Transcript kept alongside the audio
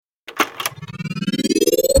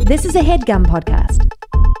This is a HeadGum podcast.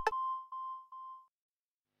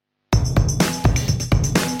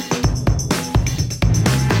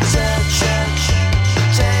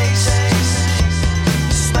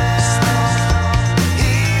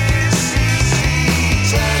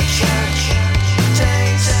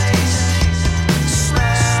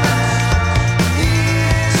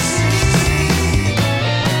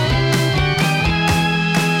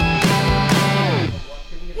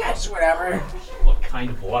 What kind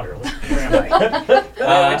of water? Where am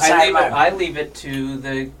I? I leave it to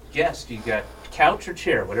the guest. You got couch or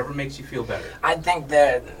chair, whatever makes you feel better. I think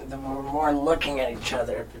that we're more looking at each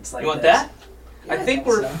other if it's like you want this. that? Yeah, I think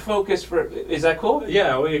we're focused for. Is that cool?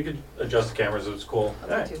 Yeah, well, you could adjust the cameras. It's cool. All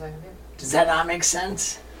right. Does that not make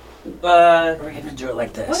sense? We're gonna do it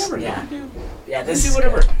like this. Whatever. Yeah. You can do. Yeah. This do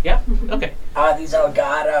whatever. Good. Yeah. Okay. These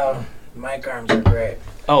Elgato mic arms are great.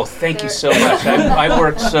 Oh, thank you so much. I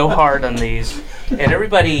worked so hard on these, and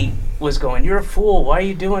everybody was going, "You're a fool. Why are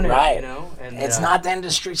you doing it?" Right. You know. And it's not the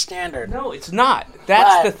industry standard. No, it's not.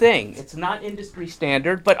 That's the thing. It's not industry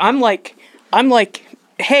standard. But I'm like,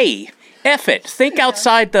 hey, F it. Think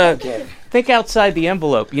outside the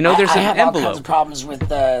envelope. You know, there's an I have envelope. all kinds of problems with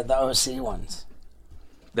the OC ones.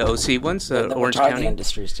 The OC ones, the Orange which are County the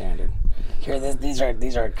industry standard. Here, these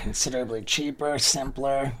are considerably cheaper,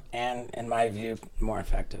 simpler, and in my view, more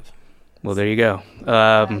effective. Well, there you go.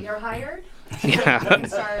 You're hired? Yeah.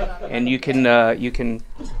 Sorry about that. And you can do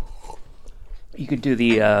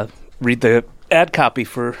the read the ad copy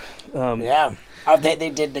for. Yeah. Oh, they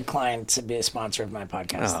did decline to be a sponsor of my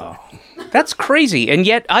podcast. Oh, that's crazy. And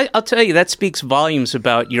yet, I'll tell you, that speaks volumes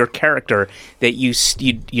about your character. That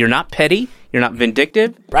you're not petty, you're not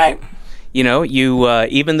vindictive, right? You know, you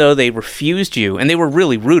even though they refused you, and they were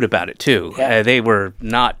really rude about it too. Yeah. They were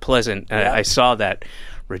not pleasant. Yeah. I saw that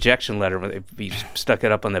rejection letter when they stuck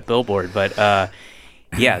it up on that billboard. But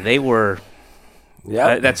yeah, they were.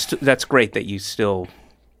 Yeah, that's great that you still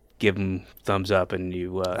give them thumbs up and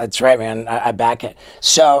you. That's right, man. I back it.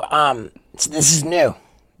 So this is new.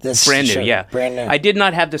 This brand new, show, yeah, brand new. I did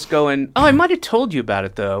not have this going. Oh, I might have told you about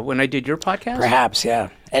it though when I did your podcast. Perhaps, yeah.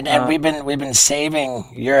 And we've been saving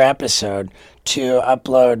your episode to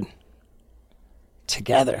upload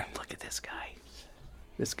together. Look at this guy.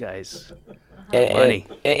 This guy's funny.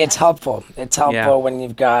 It's helpful. It's helpful when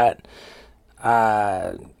you've got,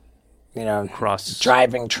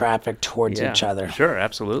 driving traffic towards each other. Sure,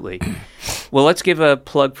 absolutely. Well, let's give a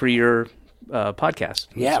plug for your podcast.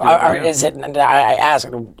 Yeah. Is it? I asked.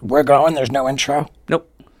 We're going. There's no intro. Nope.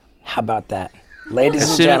 How about that? Ladies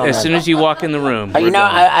and gentlemen. As soon as you walk in the room.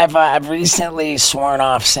 I've recently sworn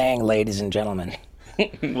off saying ladies and gentlemen.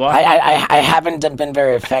 Why? I haven't been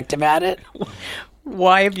very effective at it.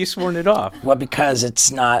 Why have you sworn it off? Well, because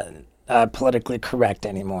it's not politically correct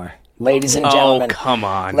anymore. Ladies and gentlemen. Oh, come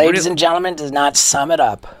on. Ladies and gentlemen does not sum it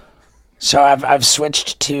up. So I've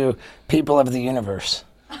switched to people of the universe.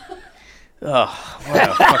 Oh, what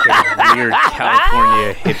a fucking weird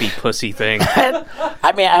California hippie pussy thing.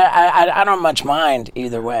 I mean, I don't much mind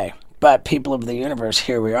either way, but people of the universe,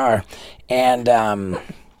 here we are, and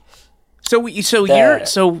so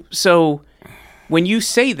when you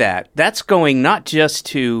say that, that's going not just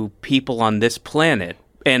to people on this planet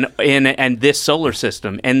and this solar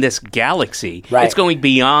system and this galaxy. Right. It's going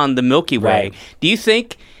beyond the Milky Way. Right. Do you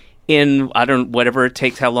think whatever it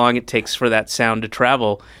takes, how long it takes for that sound to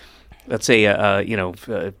travel? Let's say,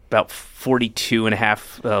 about 42 and a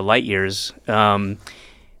half light years. You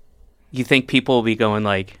think people will be going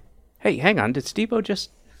like, hey, hang on, did Steve-O just...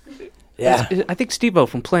 Yeah. I think Steve-O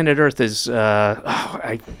from Planet Earth is...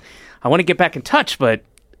 I want to get back in touch, but,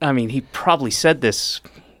 I mean, he probably said this,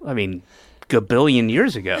 gabillion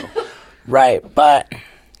years ago. Right, but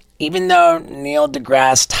even though Neil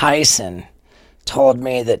deGrasse Tyson told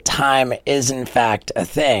me that time is, in fact, a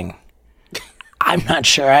thing... I'm not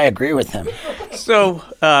sure I agree with him. So,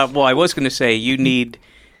 I was going to say you need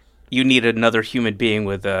another human being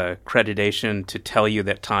with accreditation to tell you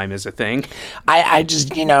that time is a thing. I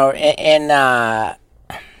just, in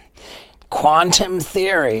quantum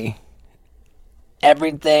theory,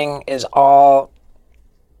 everything is all,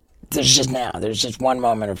 there's just now. There's just one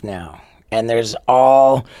moment of now. And there's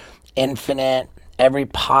all infinite, every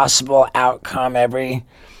possible outcome, every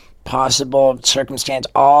possible circumstance,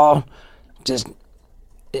 all... just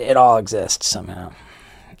it all exists somehow,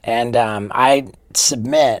 and I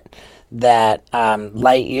submit that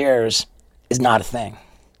light years is not a thing.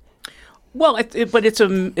 Well, but it's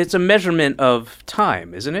a measurement of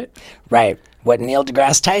time, isn't it? Right. What Neil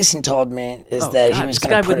deGrasse Tyson told me is that he was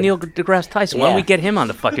going to put... with Neil deGrasse Tyson. Yeah. Why don't we get him on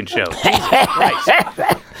the fucking show? Jesus Christ.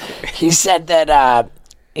 He said that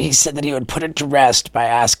he said that he would put it to rest by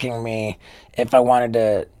asking me if I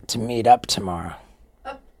wanted to meet up tomorrow.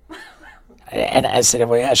 And I said,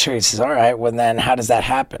 well, yeah, sure. He says, all right, well, then how does that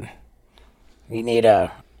happen? You need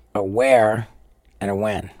a where and a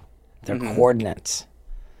when. They're coordinates.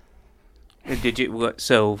 Did you,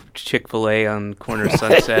 so Chick-fil-A on corner of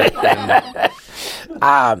Sunset?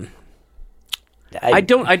 And, I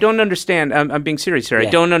don't understand. I'm being serious here. Yeah.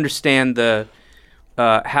 I don't understand the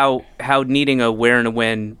how needing a where and a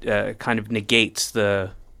when kind of negates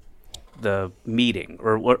the meeting,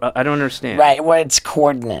 or I don't understand. Right. Well, it's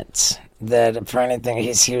coordinates. That for anything,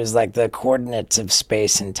 he was like the coordinates of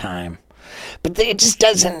space and time, but it just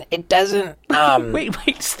doesn't. It doesn't. Wait,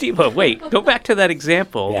 Steve-O, wait. Go back to that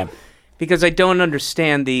example. Yeah. Because I don't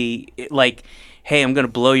understand hey, I'm going to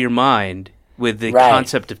blow your mind with the Right.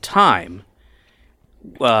 concept of time.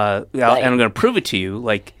 And I'm going to prove it to you.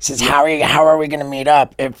 Like, He says, how are we going to meet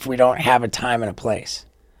up if we don't have a time and a place?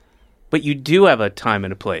 but you do have a time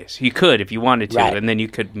and a place. You could if you wanted to, Right. and then you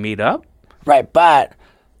could meet up. Right, but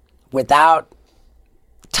without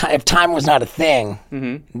if time was not a thing,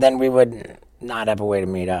 then we would not have a way to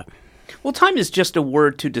meet up. Well, time is just a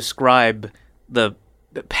word to describe the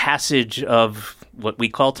passage of what we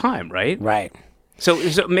call time, right? Right. So,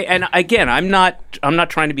 and again, I'm not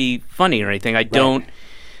trying to be funny or anything. I don't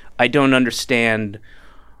understand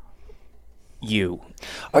you.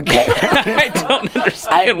 Okay. I don't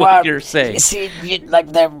understand what you're saying. See,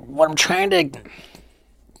 what I'm trying to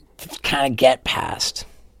kind of get past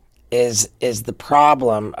is the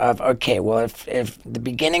problem of, okay, well, if the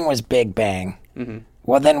beginning was Big Bang,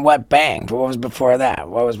 well, then what banged? What was before that?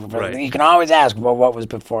 What was before Right. You can always ask, well, what was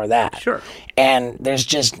before that? Sure. And there's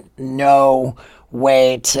just no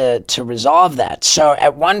way to resolve that. So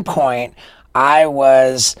at one point, I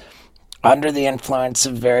was under the influence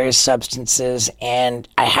of various substances, and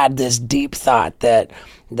I had this deep thought that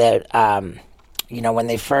when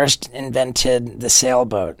they first invented the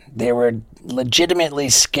sailboat, they were legitimately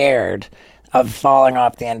scared of falling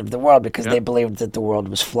off the end of the world because they believed that the world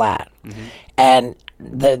was flat. And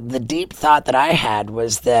the deep thought that I had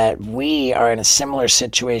was that we are in a similar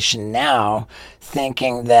situation now,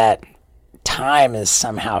 thinking that time is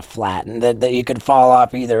somehow flat and that you could fall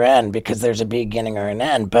off either end because there's a beginning or an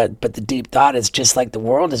end. But the deep thought is just like the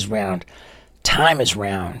world is round, time is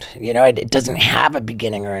round. It doesn't have a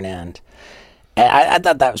beginning or an end. And I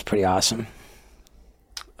thought that was pretty awesome.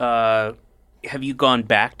 Have you gone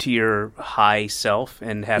back to your high self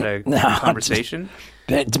and had a conversation?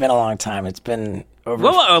 It's been a long time. It's been over.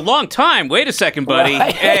 Well, a long time. Wait a second, buddy.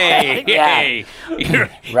 Right. Hey, Yeah. hey. You're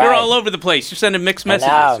Right. all over the place. You're sending mixed I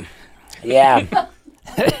messages. know. Yeah.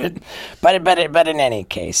 but in any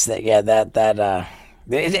case,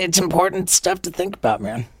 it's important stuff to think about,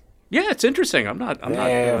 man. Yeah, it's interesting. I'm not.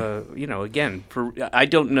 Yeah. Again, I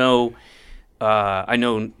don't know. I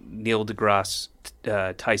know Neil deGrasse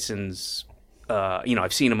Tyson's.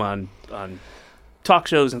 I've seen him on talk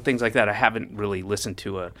shows and things like that. I haven't really listened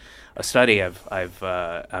to a study.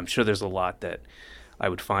 I'm sure there's a lot that I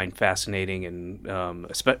would find fascinating, and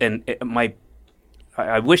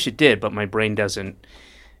I wish it did, but my brain doesn't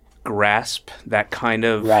grasp that kind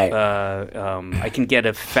of. Right. I can get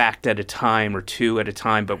a fact at a time or two at a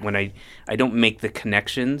time, but when I don't make the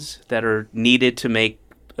connections that are needed to make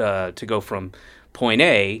to go from point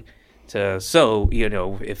A to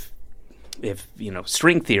if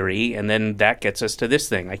string theory, and then that gets us to this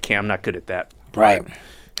thing. I'm not good at that. Right.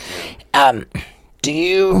 Do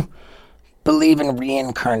you believe in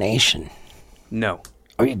reincarnation? No.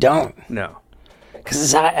 Or you don't? No.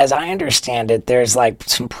 Because as I understand it, there's like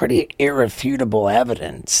some pretty irrefutable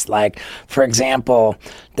evidence. Like, for example,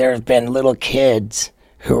 there have been little kids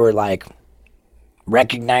who are like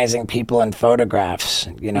recognizing people in photographs,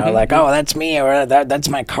 like, oh, that's me, or that's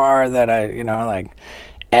my car that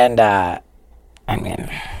and I mean,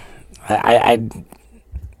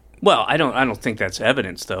 Well, I don't think that's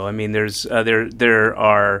evidence, though. I mean, there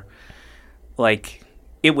are, like,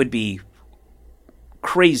 it would be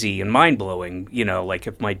crazy and mind blowing, like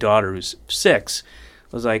if my daughter who's 6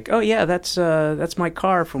 was like, oh yeah, that's my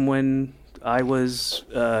car from when I was,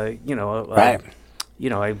 right.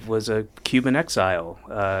 I was a Cuban exile.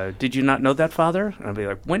 Did you not know that, Father? And I'd be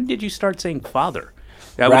like, when did you start saying father?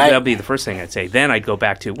 That'd be the first thing I'd say. Then I'd go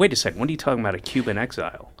back to, wait a second, what are you talking about, a Cuban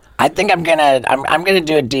exile? I think I'm gonna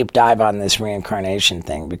do a deep dive on this reincarnation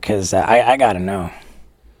thing because I gotta know.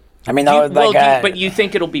 I mean, but you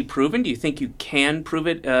think it'll be proven? Do you think you can prove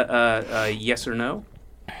it? Yes or no?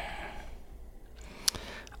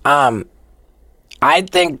 I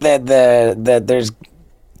think that there's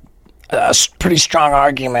a pretty strong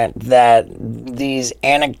argument that these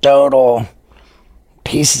anecdotal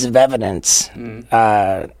pieces of evidence,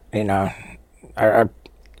 are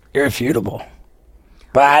irrefutable.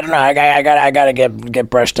 But I don't know. I gotta get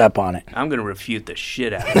brushed up on it. I'm going to refute the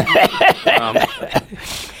shit out of it.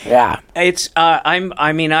 Yeah. It's I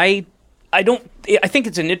think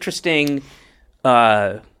it's an interesting,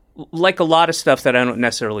 like a lot of stuff that I don't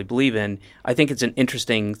necessarily believe in. I think it's an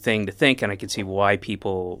interesting thing to think, and I can see why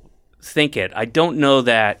people think it. I don't know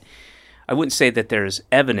that. I wouldn't say that there's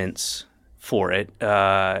evidence for it.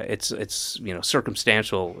 It's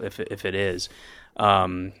circumstantial if it is.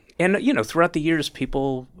 And, throughout the years,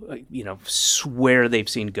 people, swear they've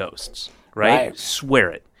seen ghosts, right?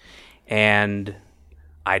 Swear it. And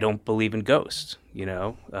I don't believe in ghosts,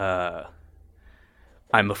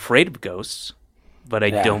 I'm afraid of ghosts, but I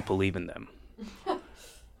don't believe in them.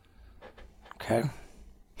 Okay.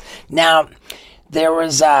 Now, there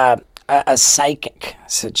was a psychic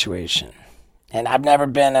situation. And I've never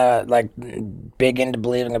been big into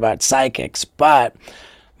believing about psychics, but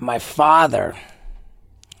my father,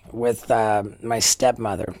 with my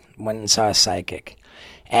stepmother, went and saw a psychic.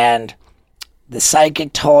 And the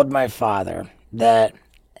psychic told my father that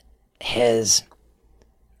his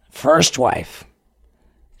first wife,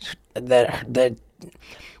 that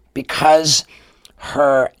because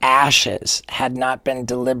her ashes had not been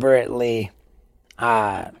deliberately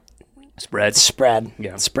spread,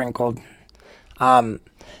 sprinkled,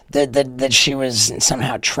 that she was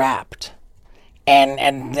somehow trapped.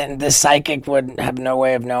 And then the psychic would have no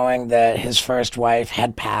way of knowing that his first wife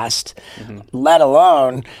had passed, let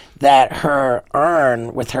alone that her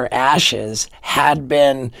urn with her ashes had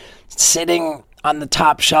been sitting on the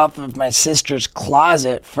top shelf of my sister's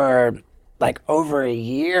closet for over a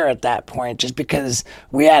year at that point, just because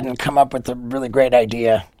we hadn't come up with a really great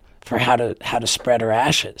idea for how to spread her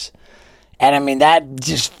ashes. And I mean, that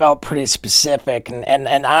just felt pretty specific.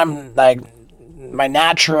 And I'm my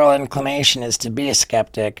natural inclination is to be a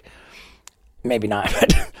skeptic. Maybe not,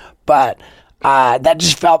 but that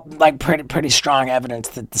just felt like pretty strong evidence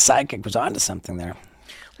that the psychic was onto something there.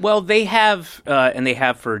 Well, they have, and they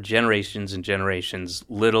have for generations and generations,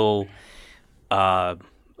 they're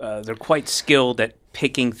quite skilled at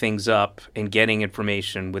picking things up and getting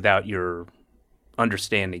information without your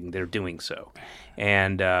understanding they're doing so.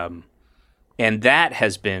 And that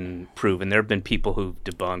has been proven. There have been people who've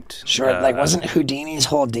debunked. Sure, wasn't Houdini's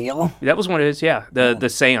whole deal? That was one of his, the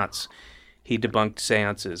seance. He debunked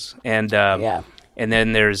seances. And and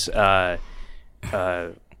then there's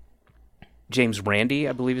James Randi,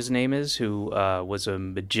 I believe his name is, who was a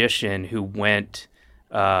magician who went,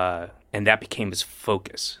 and that became his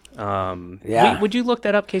focus. Would you look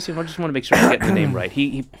that up, Casey? I just want to make sure I'm getting the name right.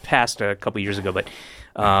 He passed a couple years ago, but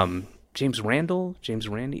James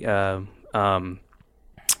Randi,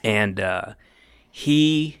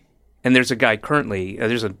 and there's a guy currently,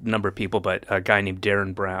 there's a number of people, but a guy named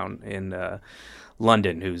Darren Brown in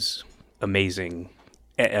London who's amazing,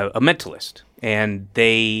 a mentalist, and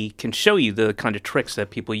they can show you the kind of tricks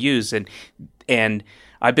that people use. And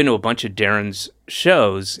I've been to a bunch of Darren's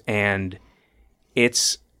shows, and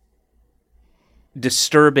it's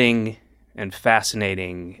disturbing and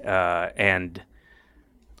fascinating and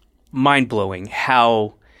mind-blowing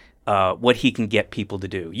how what he can get people to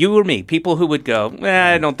do. You or me, people who would go,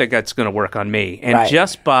 I don't think that's going to work on me. And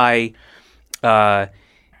just by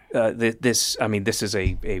this is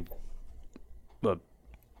a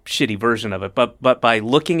shitty version of it, but by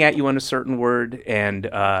looking at you on a certain word and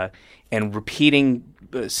repeating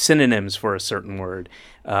synonyms for a certain word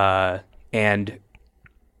and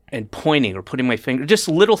pointing or putting my finger, just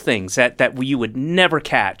little things that you would never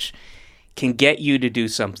catch, can get you to do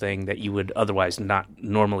something that you would otherwise not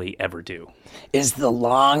normally ever do. Is the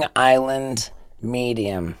Long Island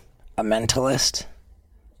medium a mentalist?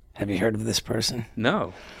 Have you heard of this person?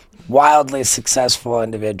 No. Wildly successful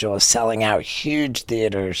individual, selling out huge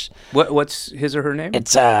theaters. What's his or her name?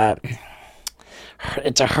 It's a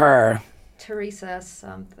her. Teresa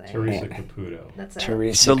something. Teresa Caputo. That's it.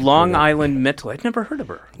 Teresa the Long Caputo. Island mental. I'd never heard of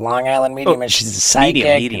her. Long Island medium, and she's a psychic.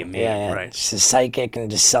 Medium, right. She's a psychic and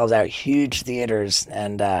just sells out huge theaters.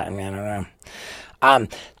 And I don't know.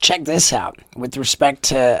 Check this out. With respect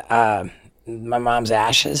to my mom's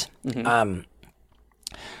ashes, when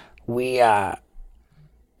I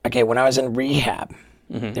was in rehab,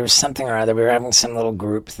 there was something or other. We were having some little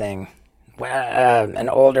group thing. An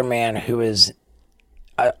older man who was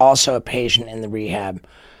also a patient in the rehab.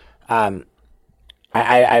 I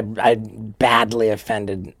badly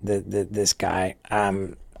offended this guy.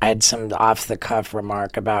 I had some off the cuff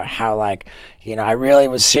remark about how, I really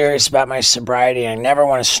was serious about my sobriety. I never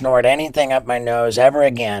want to snort anything up my nose ever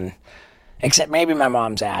again, except maybe my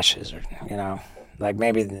mom's ashes, or Like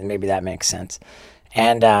maybe that makes sense.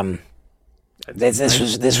 And this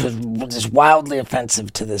was wildly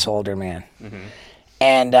offensive to this older man. Mm-hmm.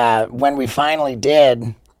 And when we finally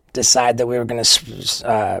did decide that we were going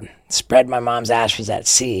to spread my mom's ashes at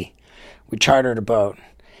sea, we chartered a boat,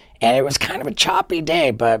 and it was kind of a choppy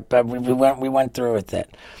day, but we went through with it.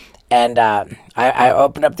 And I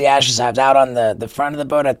opened up the ashes. I was out on the front of the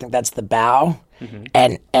boat. I think that's the bow. Mm-hmm.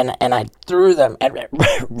 And I threw them. And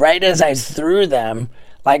right as I threw them,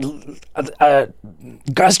 like a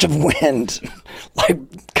gust of wind, like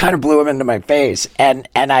kind of blew them into my face. And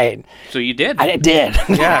I. So you did. I did.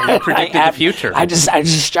 Yeah, you predicted the future. I just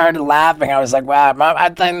started laughing. I was like, wow, Mom, I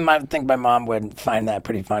think my mom would find that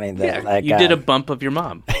pretty funny. That, you did a bump of your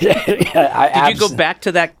mom. Did you go back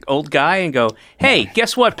to that old guy and go, hey,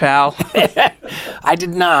 guess what, pal? I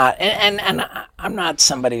did not. And I'm not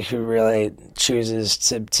somebody who really chooses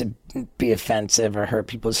to be offensive or hurt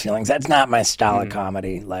people's feelings. That's not my style of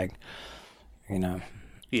comedy. Like,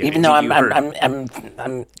 even though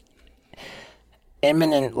I'm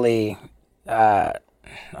imminently,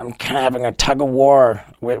 I'm kind of having a tug of war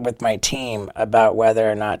with my team about whether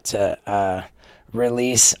or not to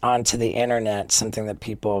release onto the internet something that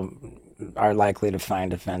people are likely to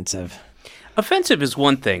find offensive. Offensive is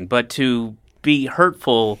one thing, but to be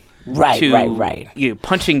hurtful, right.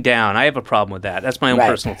 Punching down, I have a problem with that. That's my own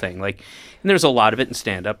personal thing. Like, and there's a lot of it in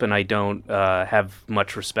stand-up, and I don't have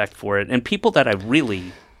much respect for it. And people that I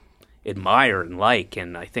really admire and like,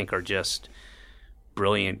 and I think are just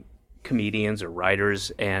brilliant comedians or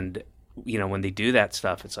writers, and when they do that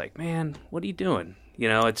stuff, it's like, man, what are you doing?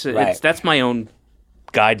 It's that's my own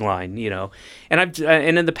guideline, and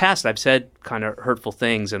in the past I've said kind of hurtful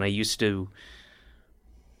things, and I used to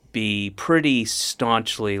be pretty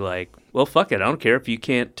staunchly like, well, fuck it, I don't care if you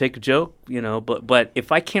can't take a joke, but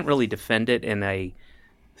if I can't really defend it and I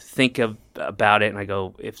think about it and I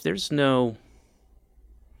go, if there's no,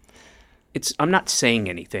 I'm not saying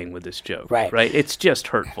anything with this joke, right? It's just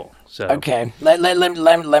hurtful. So okay, let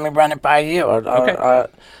me run it by you. Okay.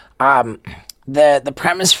 The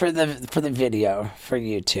premise for the video for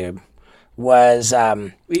YouTube was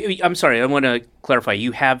I'm sorry, I want to clarify.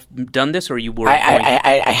 You have done this, or you were?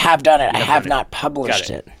 I have done it. I have not published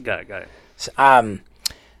it. Got it. So,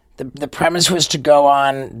 the premise was to go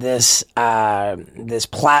on this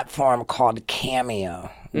platform called Cameo,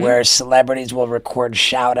 where celebrities will record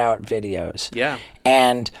shout out videos. Yeah,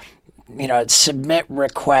 and submit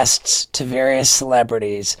requests to various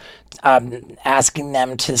celebrities, asking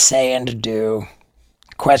them to say and to do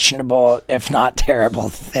questionable, if not terrible,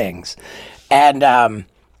 things. And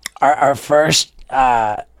our first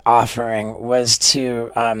offering was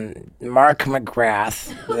to Mark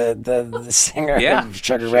McGrath, the singer of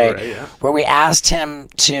Sugar Ray, where we asked him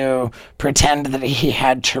to pretend that he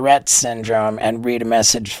had Tourette's syndrome and read a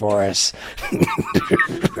message for us.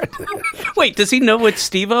 Wait, does he know it's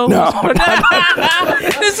Steve-O? No.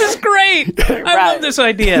 This is great. I love this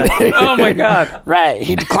idea. Oh my God. Right.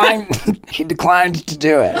 He declined to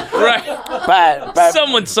do it. Right. But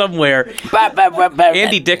someone somewhere. But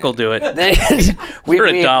Andy Dick will do it. For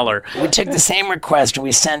 $1. We took the same request and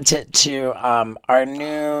we sent it to our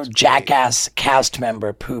new Jackass cast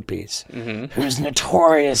member, Poopies, who's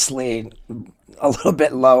notoriously a little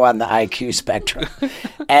bit low on the IQ spectrum,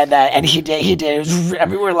 and he did. It was,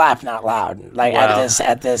 we were laughing out loud, like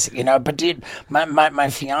at this, But dude, my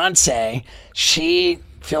fiance, she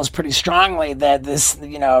feels pretty strongly that this,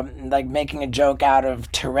 like making a joke out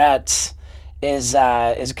of Tourette's is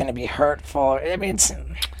going to be hurtful. I mean, it's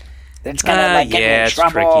kind of like getting in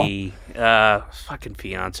trouble. Tricky. Fucking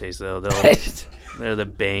fiancés though, they're the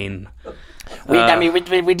bane.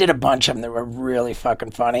 We did a bunch of them that were really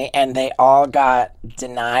fucking funny, and they all got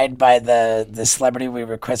denied by the celebrity we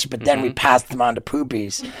requested, but then we passed them on to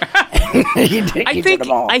Poopies. He did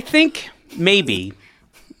them all. I think maybe,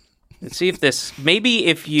 let's see maybe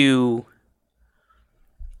if you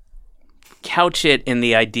couch it in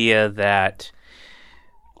the idea that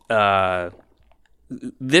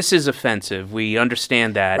this is offensive. We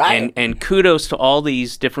understand that. Right. And kudos to all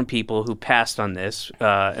these different people who passed on this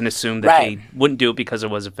and assumed that they wouldn't do it because it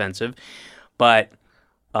was offensive. But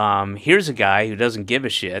here's a guy who doesn't give a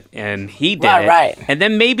shit, and he did it. Right. And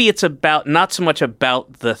then maybe it's about not so much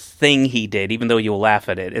about the thing he did, even though you'll laugh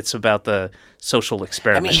at it. It's about the social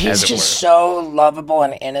experiment. I mean, he's just so lovable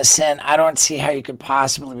and innocent. I don't see how you could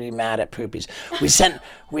possibly be mad at Poopies. We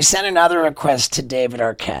sent another request to David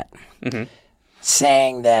Arquette.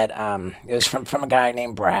 Saying that it was from a guy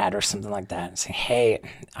named Brad or something like that, and saying, "Hey,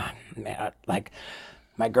 man, like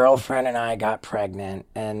my girlfriend and I got pregnant,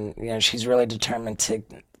 and she's really determined to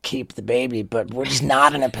keep the baby, but we're just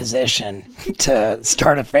not in a position to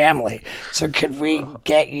start a family. So could we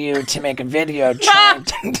get you to make a video trying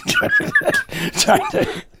to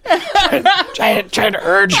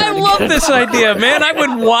urge her? I love this idea, man. I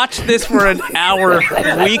would watch this for an hour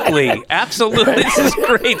weekly. Absolutely. This is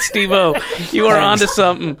great, Steve-O. You are onto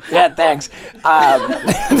something. Yeah, thanks.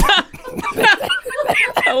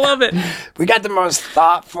 I love it. We got the most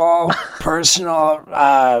thoughtful, personal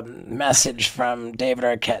message from David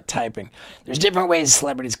Arquette typing. There's different ways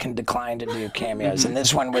celebrities can decline to do cameos, and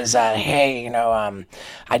this one was, hey,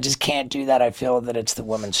 I just can't do that. I feel that it's the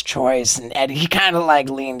woman's choice, and he kind of like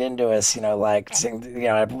leaned into us, like saying,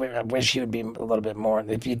 I wish you would be a little bit more.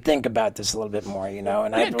 If you think about this a little bit more, And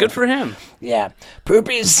yeah, good for him. Yeah,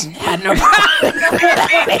 Poopies had no problem.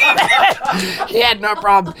 He had no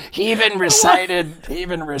problem. He even recited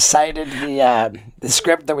the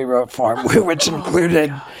script that we wrote for him, which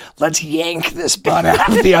included, let's yank this bun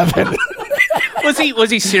out of the oven. Was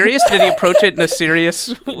he serious? Did he approach it in a serious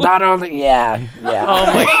way? Not only, yeah. Oh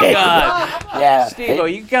my God. Yeah. Steve-O,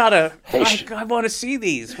 you gotta, I want to see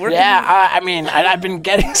these. I've been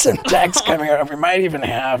getting some texts coming out. We might even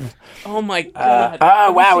have. Oh my God.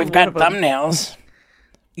 Wow, we've got thumbnails.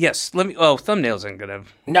 Yes, thumbnails ain't gonna.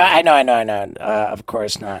 No, I know. Of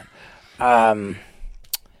course not.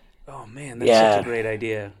 Oh man, that's such a great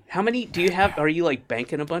idea. How many do you have? Are you like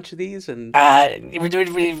banking a bunch of these? And I'll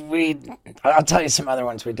tell you some other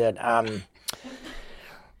ones we did.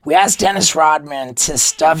 We asked Dennis Rodman to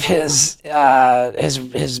stuff his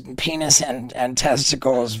penis and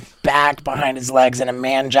testicles back behind his legs in a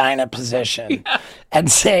mangina position, and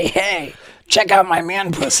say, "Hey, check out my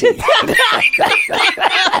man pussy."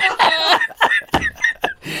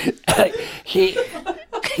 He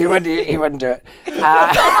wouldn't do it.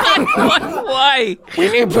 Why?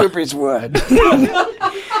 We knew Poopies would.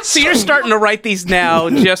 So you're starting to write these now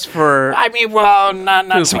just for... not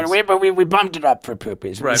Poopies. sort of, but we bumped it up for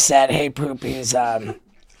Poopies. Right. We said, hey, Poopies,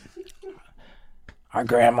 our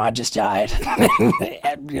grandma just died.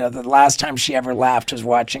 And, the last time she ever laughed was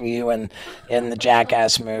watching you in the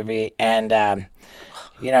Jackass movie. And,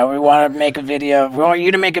 we want to make a video. We want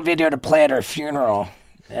you to make a video to play at her funeral.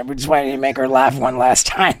 And we just want you to make her laugh one last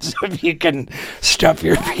time. So if you can stuff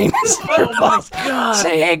your penis in her balls.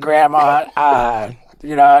 Say, hey, Grandma,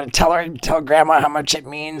 tell Grandma how much it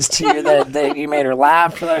means to you that you made her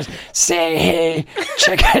laugh. Say, hey,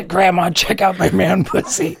 Grandma, check out my man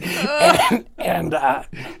pussy. And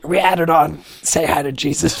we added on, say hi to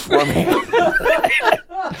Jesus for me.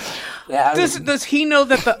 Yeah, does he know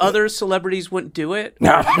that the other celebrities wouldn't do it?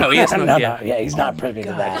 No, he doesn't. No. Yeah, he's not privy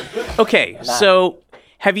to that. Okay, so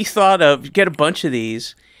have you thought of get a bunch of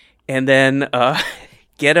these and then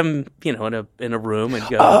get them, in a room and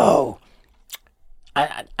go? Oh,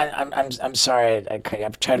 I'm sorry.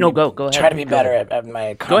 I've tried to go ahead. Try to be better at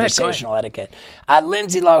my conversational etiquette.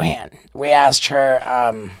 Lindsay Lohan. We asked her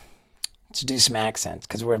to do some accents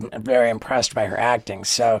because we're very impressed by her acting.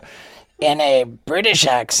 So, in a British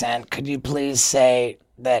accent, could you please say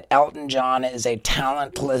that Elton John is a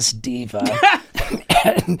talentless diva?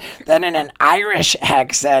 And then in an Irish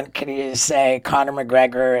accent, can you say Conor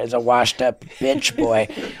McGregor is a washed-up bitch boy?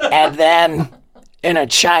 And then in a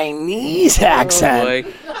Chinese accent,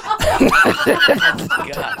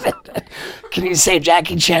 can you say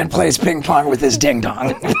Jackie Chan plays ping pong with his ding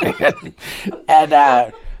dong?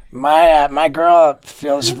 And my girl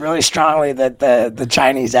feels really strongly that the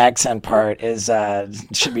Chinese accent part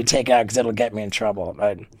should be taken out because it'll get me in trouble.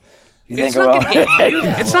 But you think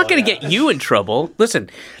it's not going to get you in trouble. Listen,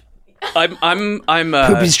 I'm.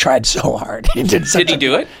 Poopy's tried so hard. Did he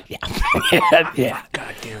do it? Yeah. Yeah.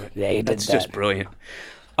 God damn it. Yeah, he did. That's just brilliant.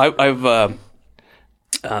 I've by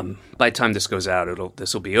the time this goes out,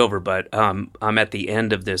 this will be over. But I'm at the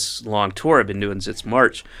end of this long tour I've been doing since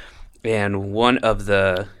March, and one of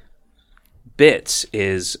the bits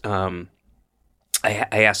is I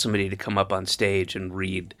asked somebody to come up on stage and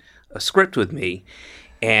read a script with me,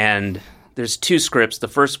 and there's two scripts. The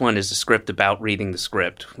first one is a script about reading the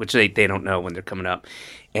script, which they don't know when they're coming up,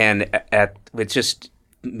 and it's just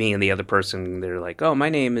me and the other person. They're like, "Oh, my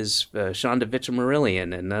name is Shonda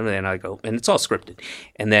Vitchell-Marillion," and then I go, and it's all scripted,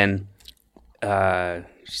 and then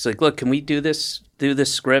she's like, "Look, can we do this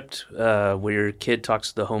script where your kid talks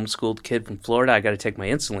to the homeschooled kid from Florida? I got to take my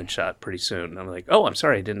insulin shot pretty soon." And I'm like, "Oh, I'm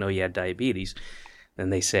sorry, I didn't know you had diabetes."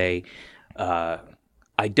 Then they say, "I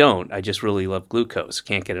don't. I just really love glucose.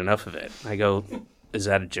 Can't get enough of it." I go, "Is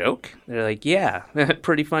that a joke?" They're like, "Yeah,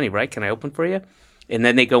 pretty funny, right? Can I open for you?" And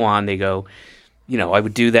then they go on. They go, "I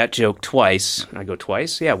would do that joke twice." I go,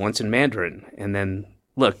 "Twice? Yeah, once in Mandarin." And then,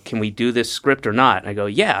 "Look, can we do this script or not?" I go,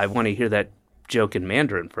 "Yeah, I want to hear that joke in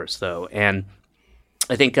Mandarin first, though. And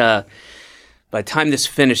I think by the time this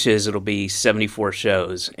finishes, it'll be 74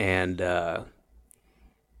 shows. And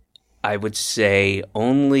I would say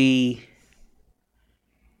only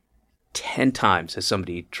 10 times has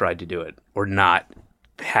somebody tried to do it or not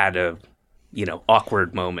had a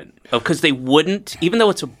awkward moment. Because they wouldn't, even though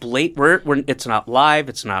it's a it's not live,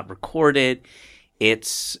 it's not recorded,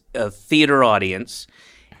 it's a theater audience,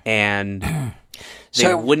 and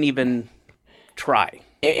they wouldn't even try.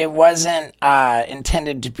 It wasn't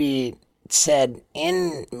intended to be said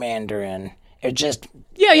in Mandarin. It just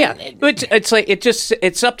But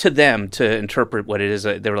it's up to them to interpret what it is.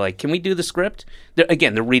 They were like, "Can we do the script?"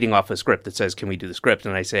 They're reading off a script that says, "Can we do the script?"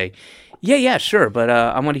 And I say, "Yeah, sure, but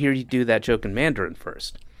I want to hear you do that joke in Mandarin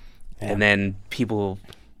first." Yeah. And then people,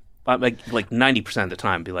 like 90% of the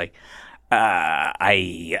time, be like,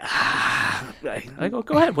 I go,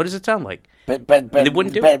 "Go ahead. What does it sound like?" But they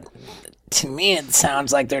wouldn't do it. To me, it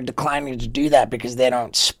sounds like they're declining to do that because they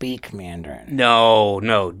don't speak Mandarin. No,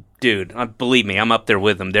 dude. Believe me, I'm up there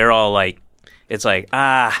with them. They're all like, it's like,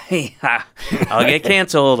 I'll get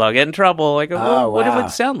canceled. I'll get in trouble. I go, what would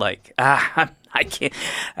it sound like? I can't.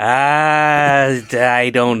 I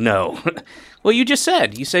don't know. Well, you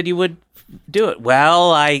said you would do it.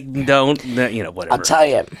 Well, I don't, whatever. I'll tell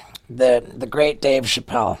you, the great Dave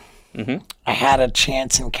Chappelle, I had a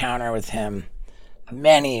chance encounter with him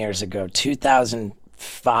many years ago,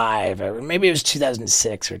 2005, or maybe it was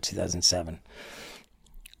 2006 or 2007.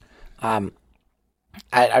 I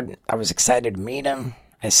was excited to meet him.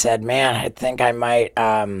 I said, "Man, I think I might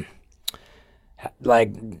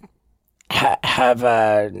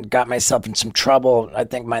have got myself in some trouble. I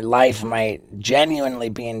think my life might genuinely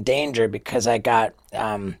be in danger because I got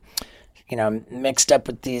mixed up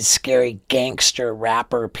with these scary gangster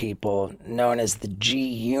rapper people known as the G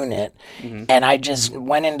Unit." And I just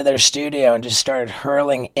went into their studio and just started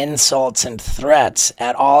hurling insults and threats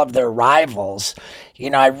at all of their rivals.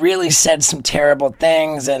 I really said some terrible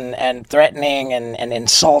things and threatening and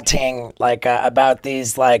insulting, about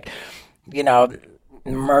these,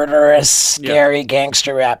 murderous, scary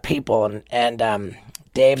gangster rap people. And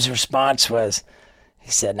Dave's response was, he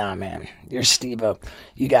said, "Nah, man, you're Steve-O.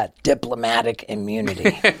 You got diplomatic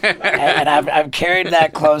immunity." and I've carried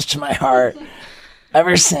that close to my heart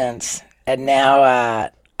ever since. And now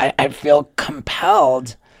I feel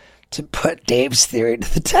compelled to put Dave's theory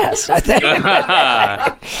to the test, I think.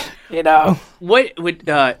 What would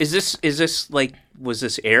is this like? Was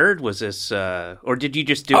this aired? Was this or did you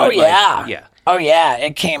just do it? Oh yeah, yeah. Oh yeah,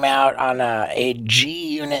 it came out on a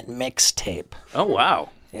G Unit mixtape. Oh wow.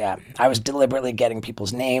 Yeah, I was deliberately getting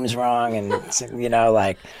people's names wrong, and And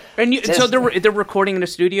so they're recording in a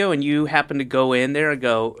studio, and you happen to go in there and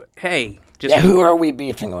go, "Hey, who are we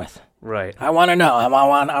beefing with?" Right. I want to know. I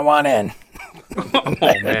want in. Oh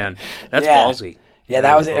man, that's ballsy. Yeah,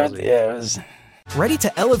 that was it. It was. Ready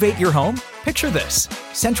to elevate your home? Picture this: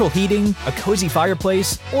 central heating, a cozy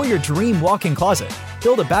fireplace, or your dream walk-in closet.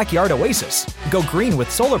 Build a backyard oasis, go green with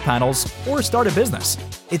solar panels, or start a business.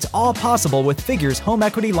 It's all possible with Figure's home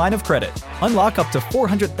equity line of credit. Unlock up to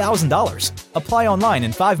 $400,000. Apply online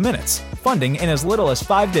in 5 minutes. Funding in as little as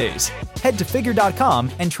 5 days. Head to Figure.com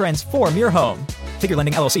and transform your home. Figure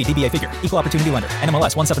Lending LLC, DBA Figure, Equal Opportunity Lender,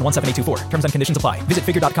 NMLS 1717824. Terms and conditions apply. Visit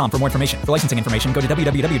Figure.com for more information. For licensing information, go to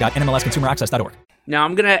www.nmlsconsumeraccess.org. Now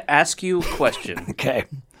I'm going to ask you a question. Okay.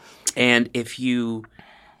 And if you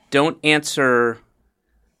don't answer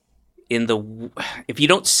if you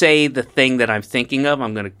don't say the thing that I'm thinking of,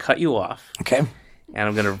 I'm going to cut you off. Okay. And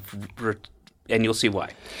I'm going to, and you'll see why.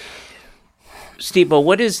 Steve-O,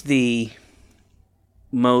 what is the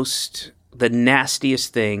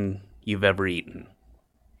nastiest thing you've ever eaten?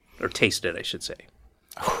 Or tasted, I should say.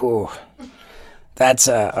 Ooh, that's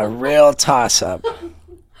a real toss-up.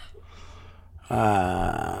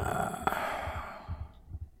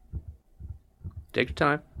 Take your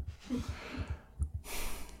time.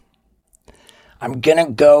 I'm going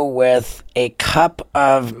to go with a cup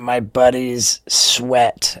of my buddy's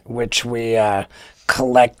sweat, which we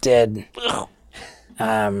collected.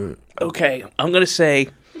 Okay, I'm going to say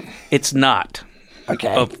it's not.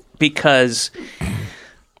 Okay. Because,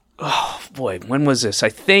 oh boy, when was this? I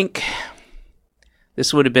think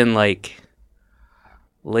this would have been like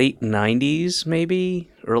late 90s, maybe,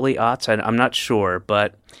 early aughts. I'm not sure,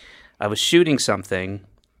 but I was shooting something,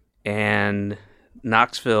 and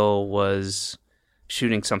Knoxville was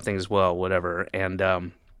shooting something as well, whatever.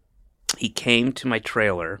 And he came to my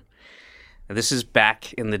trailer. And this is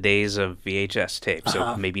back in the days of VHS tapes,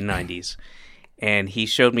 so maybe 90s. And he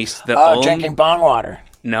showed me drinking bong water.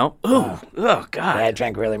 No. Ooh. Oh God. I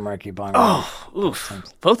drank really murky bong. Oh, oof.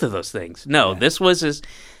 Both of those things. No, this was a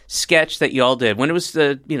sketch that y'all did when it was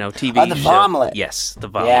the TV Oh, the show. Vomlet. Yes, the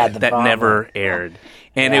Vomlet. Yeah, the that Vomlet. never aired.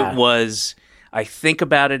 And Yeah. it was, I think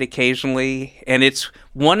about it occasionally, and it's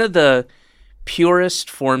one of the purest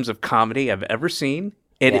forms of comedy I've ever seen.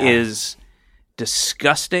 It is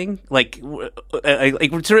disgusting. Like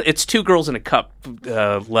it's Two Girls in a Cup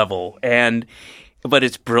level, but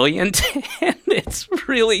it's brilliant, and it's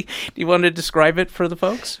really. Do you want to describe it for the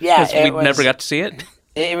folks? Yeah, because we never got to see it.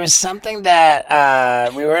 It was something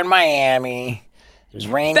that we were in Miami. It was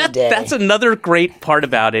rainy day. That's another great part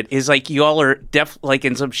about it is like you all are like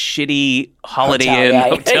in some shitty Holiday Inn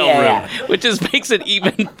hotel room, which just makes it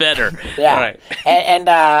even better. Yeah. All right. And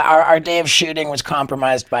our day of shooting was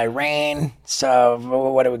compromised by rain. So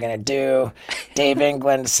what are we going to do? Dave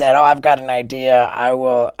England said, "Oh, I've got an idea. I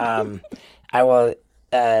will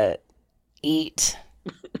eat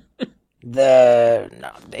the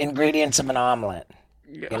ingredients of an omelet,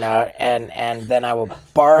 and then I will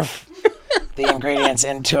barf the ingredients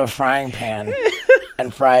into a frying pan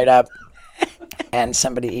and fry it up, and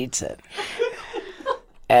somebody eats it."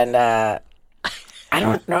 And I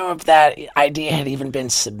don't know if that idea had even been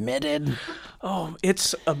submitted. Oh,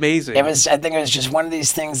 it's amazing. I think it was just one of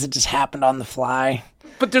these things that just happened on the fly.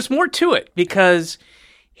 But there's more to it because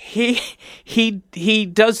he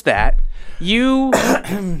does that. You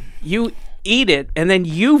eat it and then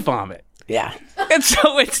you vomit. Yeah. And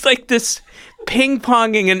so it's like this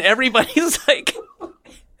ping-ponging and everybody's like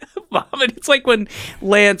vomit. It's like when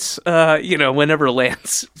Lance, whenever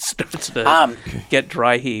Lance starts to get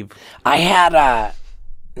dry heave. I had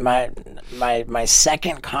my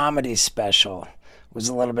second comedy special was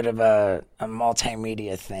a little bit of a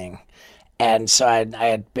multimedia thing. And so I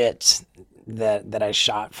had bits that I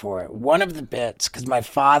shot for it. One of the bits, because my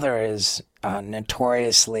father is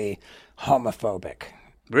notoriously homophobic.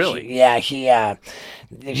 Really?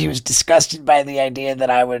 He was disgusted by the idea that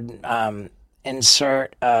I would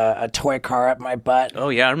insert a toy car up my butt. Oh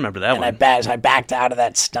yeah, I remember that one. I backed out of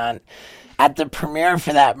that stunt. At the premiere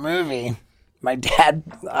for that movie, my dad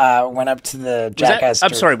went up to the Jackass.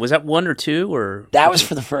 I'm sorry, was that 1 or 2 or? That was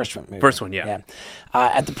for the first one. Movie. First one, yeah.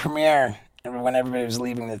 At the premiere, when everybody was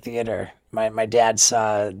leaving the theater, my dad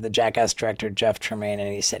saw the Jackass director, Jeff Tremaine,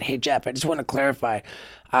 and he said, "Hey, Jeff, I just want to clarify.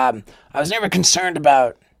 I was never concerned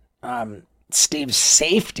about Steve's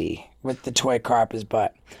safety with the toy car up his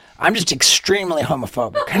butt. I'm just extremely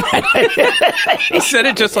homophobic." He said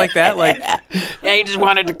it just like that? Like, yeah, he just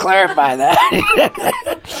wanted to clarify that.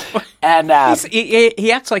 And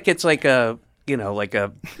he acts like it's like a, like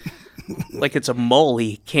it's a mole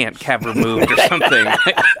he can't have removed or something.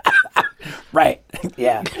 right,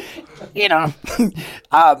 yeah.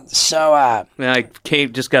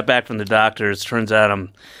 Just got back from the doctors. Turns out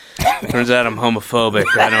I'm homophobic.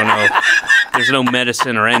 I don't know. There's no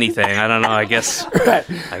medicine or anything. I don't know. I guess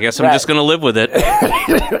I'm just gonna live with it.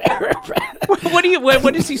 What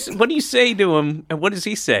do you say to him? And what does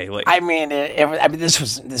he say? Like,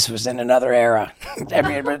 this was in another era.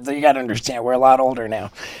 But you got to understand, we're a lot older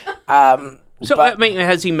now.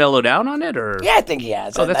 Has he mellowed out on it, or? Yeah, I think he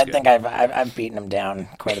has. Oh, I think I've beaten him down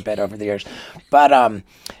quite a bit over the years. But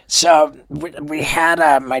so we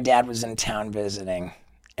had my dad was in town visiting,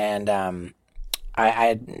 and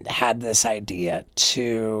I had this idea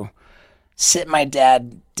to sit my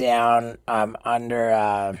dad down under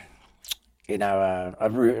a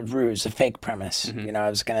ruse, a fake premise. Mm-hmm. I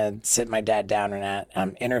was gonna sit my dad down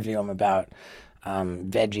and interview him about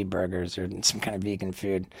veggie burgers or some kind of vegan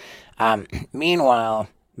food. Meanwhile,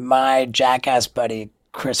 my Jackass buddy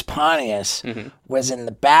Chris Pontius was in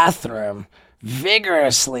the bathroom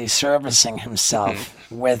vigorously servicing himself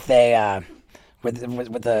with a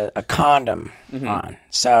condom on.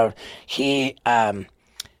 So he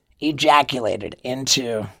ejaculated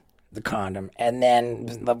into the condom and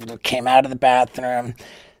then came out of the bathroom.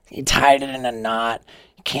 He tied it in a knot.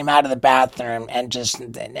 Came out of the bathroom and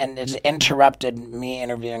it interrupted me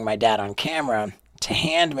interviewing my dad on camera to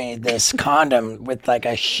hand me this condom with like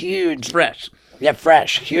a huge fresh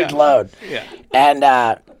load. Yeah. And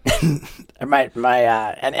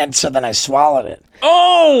and so then I swallowed it.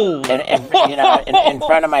 Oh, in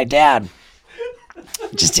front of my dad,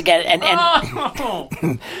 just to get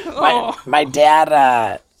my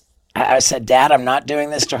dad. I said, "Dad, I'm not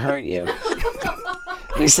doing this to hurt you."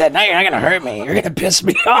 He said, "No, you're not going to hurt me. You're going to piss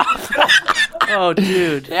me off." Oh,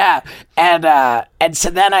 dude. Yeah. And so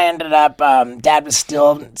then I ended up, Dad was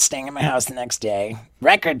still staying at my house the next day.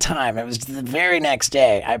 Record time. It was the very next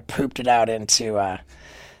day. I pooped it out into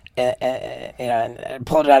and I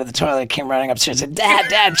pulled it out of the toilet, came running upstairs, and said,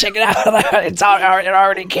 Dad, check it out. It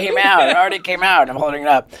already came out. It already came out. I'm holding it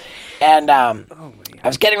up. And I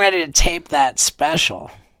was getting ready to tape that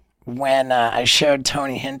special when I showed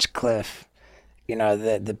Tony Hinchcliffe,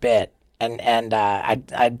 the bit. And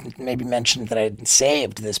I maybe mentioned that I'd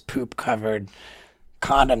saved this poop-covered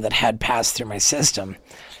condom that had passed through my system.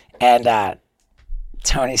 And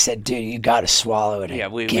Tony said, dude, you got to swallow it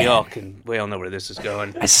again. We all know where this is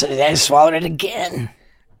going. I swallowed it again.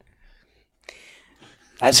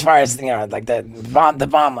 As far as, like the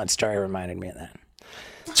vomit story reminded me of that.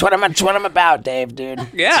 It's what I'm about, Dave, dude.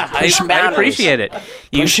 Yeah, I appreciate it.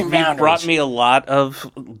 You brought me a lot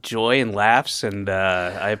of joy and laughs, and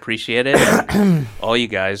I appreciate it. All you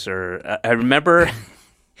guys are... I remember...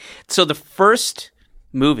 So the first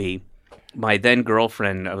movie... My then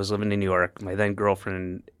girlfriend, I was living in New York. My then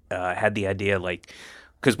girlfriend had the idea,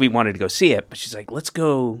 because we wanted to go see it, but she's like, let's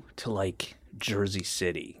go to Jersey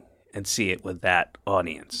City and see it with that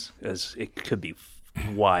audience, as it could be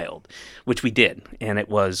wild, which we did, and it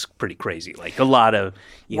was pretty crazy. A lot of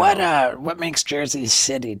what makes Jersey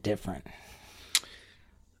City different?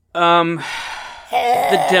 The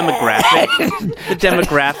demographic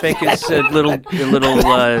is a little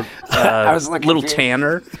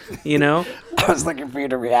tanner, I was looking for you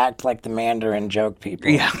to react like the Mandarin joke people.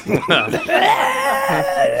 Yeah.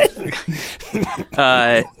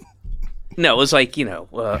 No, it was I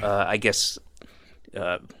guess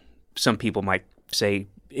some people might say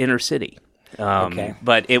inner city. Okay.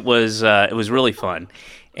 But it was really fun.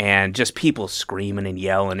 And just people screaming and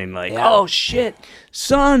yelling and oh shit,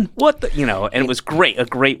 son, what the, and it was great, a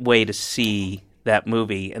great way to see that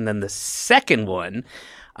movie. And then the second one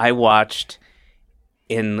I watched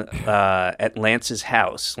at Lance's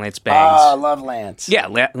house, Lance Bangs. Oh, I love Lance. Yeah,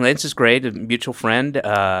 Lance is great, a mutual friend.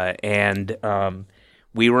 And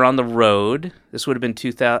we were on the road. This would have been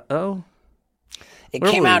 2000. It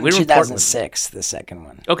came out in 2006, the second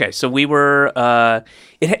one. Okay, so we were.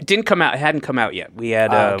 It didn't come out. It hadn't come out yet. We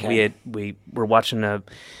had. We were watching a.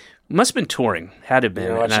 Must have been touring. Had to have been.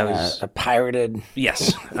 You were watching a pirated.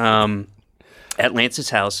 Yes. At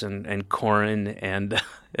Lance's house, and Corin and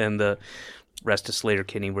the rest of Slater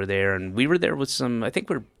Kinney were there, and we were there with some. I think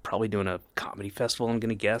we were probably doing a comedy festival. I'm going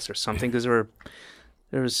to guess, or something, because there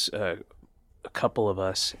was a couple of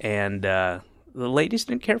us, and the ladies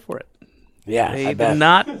didn't care for it. Yeah, they I bet. did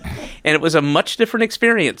not, and it was a much different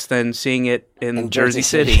experience than seeing it in Jersey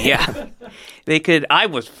City. Yeah, they could. I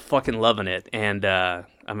was fucking loving it, and I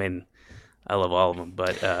love all of them.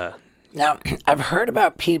 But now I've heard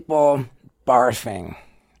about people barfing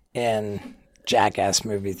in Jackass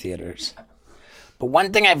movie theaters, but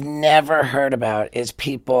one thing I've never heard about is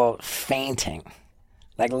people fainting,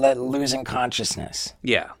 losing consciousness.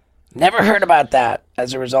 Yeah, never heard about that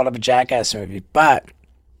as a result of a Jackass movie, but.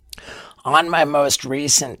 On my most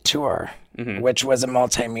recent tour, which was a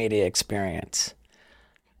multimedia experience,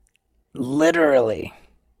 literally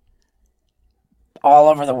all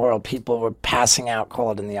over the world, people were passing out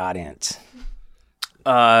cold in the audience.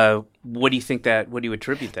 What do you think that? What do you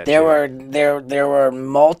attribute that to? There were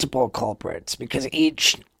multiple culprits because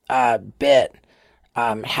each bit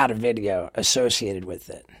had a video associated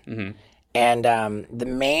with it, and the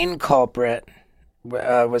main culprit.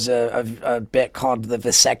 Was a bit called the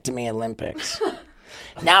Vasectomy Olympics.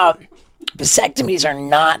 Now, vasectomies are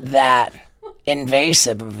not that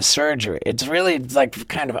invasive of a surgery. It's really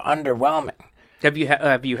kind of underwhelming. Have you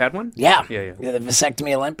had one? Yeah. Yeah. The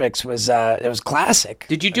Vasectomy Olympics was it was classic.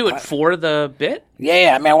 Did you do it for the bit?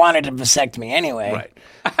 Yeah. I wanted a vasectomy anyway. Right.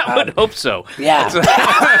 I would hope so. Yeah.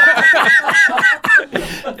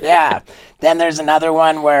 Yeah. Then there's another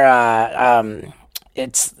one where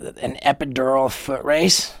it's an epidural foot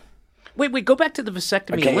race. Wait, go back to the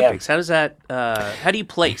vasectomy Olympics. Yeah. How does that, how do you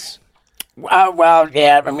place? Well,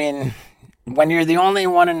 yeah, when you're the only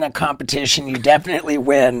one in a competition, you definitely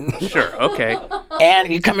win. Sure, okay.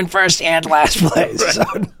 And you come in first and last place.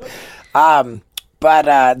 Right. So,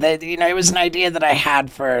 it was an idea that I had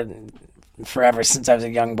for forever since I was a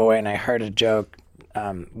young boy, and I heard a joke.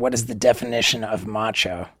 What is the definition of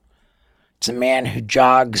macho? It's a man who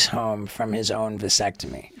jogs home from his own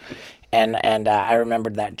vasectomy. And I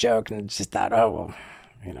remembered that joke and just thought, I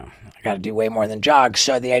got to do way more than jog.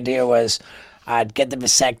 So the idea was I'd get the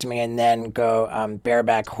vasectomy and then go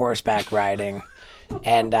bareback horseback riding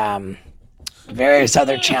and various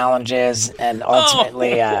other challenges. And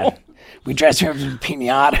ultimately, we dressed me up as a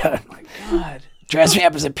piñata. Oh, my God. Dressed me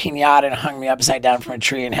up as a piñata and hung me upside down from a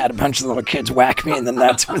tree and had a bunch of little kids whack me in the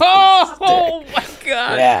nuts with oh my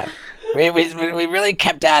God. Yeah. We really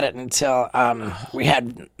kept at it until we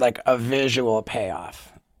had a visual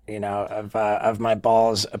payoff. of my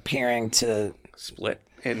balls appearing to. Split.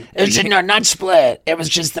 And It was no, not split. It was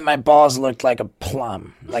just that my balls looked like a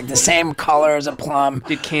plum, like the same color as a plum.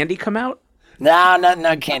 did candy come out?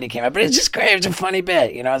 No candy came out, but it's just great. It was a funny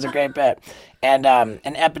bit, it was a great bit. And an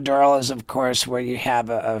epidural is, of course, where you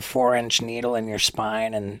have a 4-inch needle in your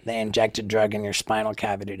spine, and they inject a drug in your spinal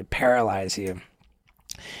cavity to paralyze you.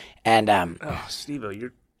 And Oh, Steve-O,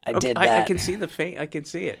 you're. I Okay, did I that. can see the face. I can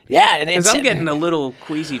see it. Yeah, and Because it's I'm getting a little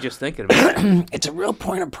queasy just thinking about it. it's a real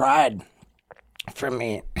point of pride for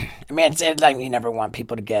me. I mean, it's like you never want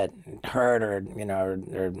people to get hurt or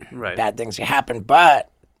or Right. bad things to happen, but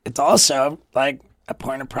it's also like a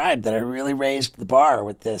point of pride that I really raised the bar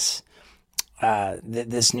with this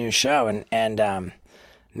this new show, and man,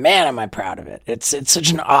 am I proud of it. It's such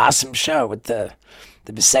an awesome show with the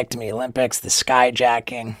vasectomy Olympics, the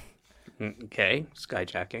skyjacking. Okay,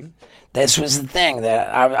 skyjacking. This was the thing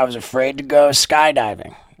that I was afraid to go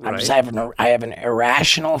skydiving. I have an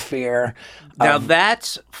irrational fear. Now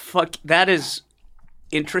that is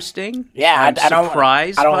interesting. Yeah, I'm I don't.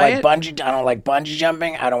 surprised I don't by like it. bungee. I don't like bungee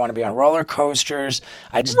jumping. I don't want to be on roller coasters.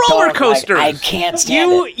 I just Roller don't coasters. I can't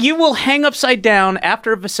stand it. You will hang upside down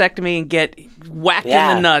after a vasectomy and get whacked in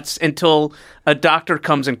Yeah. the nuts until a doctor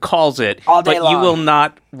comes and calls it. All day but you long. will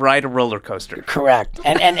not ride a roller coaster. Correct.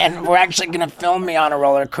 And we're actually going to film me on a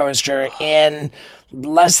roller coaster in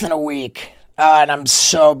less than a week. And I'm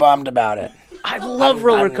so bummed about it. I love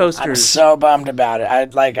roller I'm coasters. so bummed about it.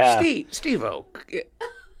 I'd like Steve-O,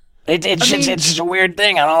 it's just a weird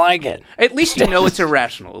thing. I don't like it. at least you know it's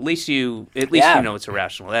irrational. At least you Yeah. know it's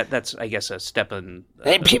irrational. That's I guess a step in.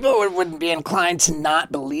 People would be inclined to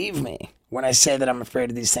not believe me when I say that I'm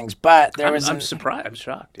afraid of these things. But I'm surprised. I'm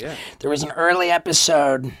shocked. Yeah. there was an early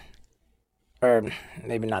episode, or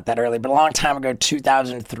maybe not that early, but a long time ago,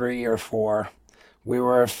 2003 or 4. We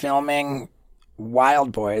were filming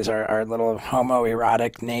Wild Boys, our little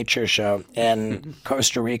homoerotic nature show in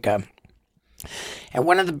Costa Rica. And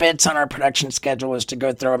one of the bits on our production schedule was to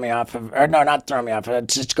go throw me off of, or no, not throw me off,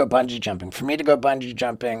 just to go bungee jumping. For me to go bungee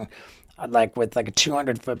jumping, with a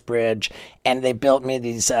 200-foot bridge, and they built me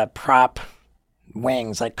these prop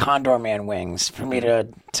wings, like Condor Man wings, for me to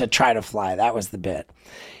try to fly. That was the bit.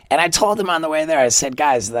 And I told them on the way there, I said,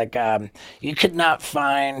 guys, you could not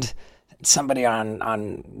find somebody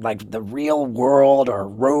on like The Real World or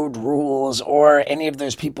Road Rules or any of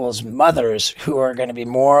those people's mothers who are going to be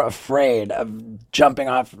more afraid of jumping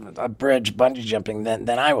off a bridge, bungee jumping, than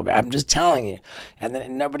I will be. I'm just telling you. And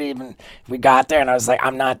then we got there and I was like,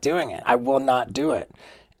 I'm not doing it. I will not do it.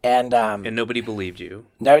 And nobody believed you.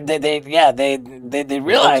 no, they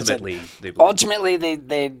realized Ultimately, it. they believed Ultimately,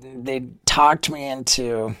 they talked me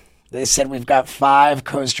into. They said, we've got 5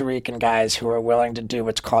 Costa Rican guys who are willing to do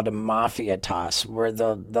what's called a mafia toss, where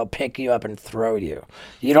they'll pick you up and throw you.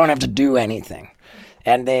 You don't have to do anything.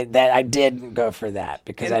 And I did go for that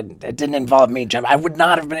because it didn't involve me jumping. I would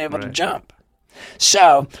not have been able to jump.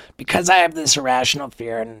 So because I have this irrational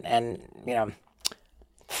fear and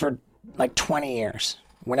for like 20 years,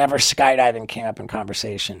 whenever skydiving came up in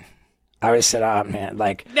conversation, I always said, oh man,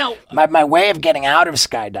 No. my way of getting out of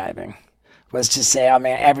skydiving was to say, oh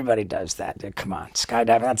man, everybody does that. Dude, come on,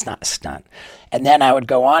 skydiving, that's not a stunt. And then I would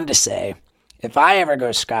go on to say, if I ever go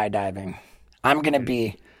skydiving, I'm going to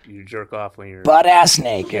be You jerk off when you're butt-ass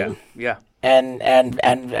naked yeah.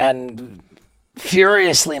 and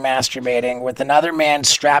furiously masturbating with another man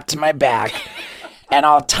strapped to my back. And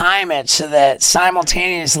I'll time it so that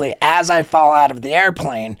simultaneously, as I fall out of the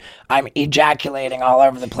airplane, I'm ejaculating all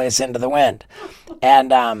over the place into the wind.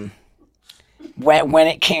 And when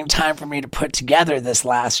it came time for me to put together this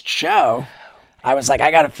last show, I was like,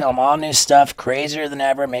 I got to film all new stuff, crazier than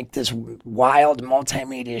ever, make this wild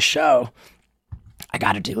multimedia show. I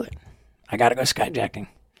got to do it. I got to go skyjacking.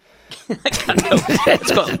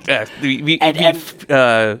 It's called, we've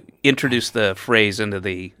introduced the phrase into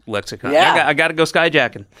the lexicon. Yeah. I got to go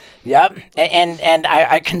skyjacking. Yep. And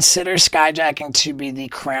I consider skyjacking to be the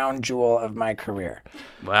crown jewel of my career.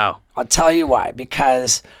 Wow. I'll tell you why.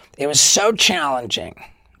 Because it was so challenging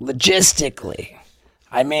logistically.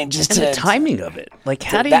 I mean, just And the timing of it. Like,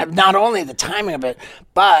 how do you... not only the timing of it,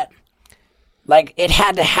 but like it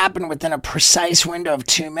had to happen within a precise window of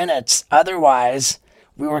 2 minutes. Otherwise,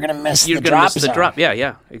 we were going to miss You're the going to drop miss the zone. drop.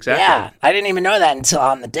 Yeah, exactly. Yeah, I didn't even know that until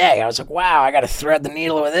on the day. I was like, wow, I got to thread the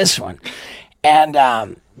needle with this one.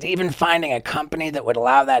 And even finding a company that would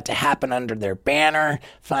allow that to happen under their banner,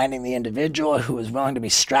 finding the individual who was willing to be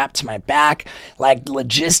strapped to my back, like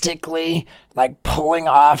logistically, like pulling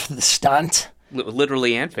off the stunt.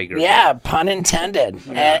 Literally and figuratively. Yeah, pun intended.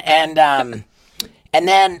 And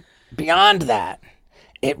then beyond that,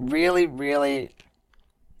 it really, really,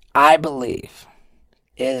 I believe,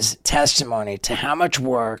 is testimony to how much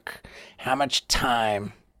work, how much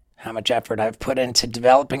time, how much effort I've put into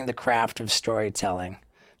developing the craft of storytelling,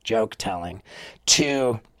 joke telling,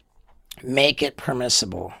 to make it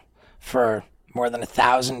permissible for more than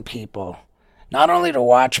 1,000 people not only to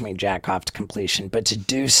watch me jack off to completion, but to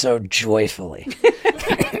do so joyfully.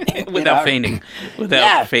 Without fainting.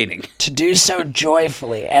 Without fainting. To do so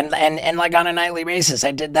joyfully. And like on a nightly basis,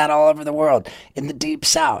 I did that all over the world. In the Deep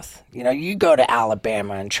South. You know, you go to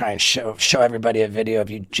Alabama and try and show everybody a video of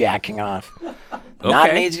you jacking off.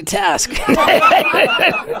 Not an easy task. And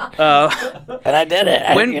I did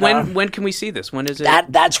it. When can we see this? When is it?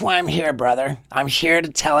 That's why I'm here, brother. I'm here to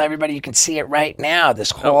tell everybody you can see it right now.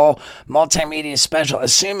 This whole multimedia special,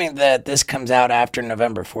 assuming that this comes out after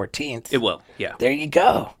November 14th. It will, yeah. There you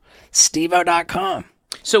go. Steve-O.com.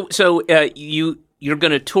 So you're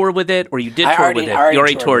going to tour with it, or you did tour with it? You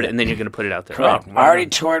already toured it, and then you're going to put it out there. Correct. Oh, I already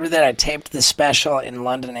toured with it. I taped the special in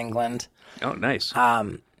London, England. Oh, nice.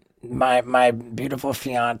 My beautiful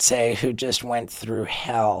fiance, who just went through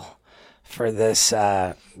hell for this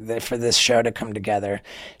show to come together.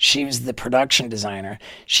 She was the production designer.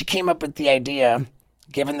 She came up with the idea,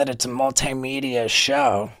 given that it's a multimedia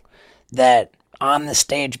show, that on the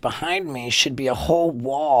stage behind me should be a whole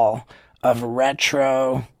wall of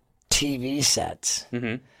retro TV sets.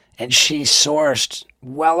 Mm-hmm. And she sourced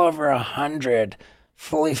well over 100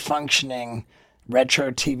 fully functioning retro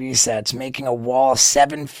TV sets, making a wall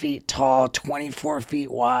 7 feet tall, 24 feet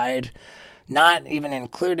wide, not even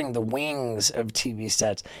including the wings of TV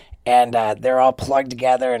sets. And they're all plugged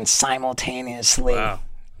together and simultaneously. Wow.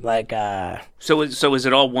 Like So is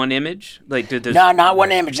it all one image? Like did this? No, not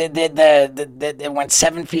one image. It went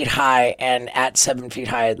 7 feet high, and at 7 feet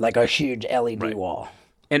high, like a huge LED wall.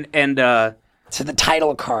 And so the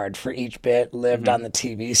title card for each bit lived on the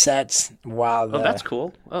TV sets while that's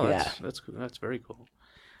cool. Oh, yeah. That's very cool.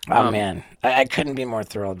 Oh man, I couldn't be more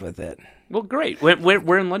thrilled with it. Well, great.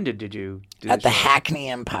 Where in London did you do At the Hackney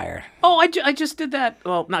Empire. Oh, I just did that.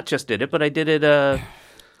 Well, not just did it, but I did it. I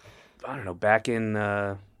don't know. Back in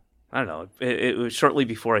I don't know. It was shortly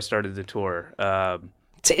before I started the tour.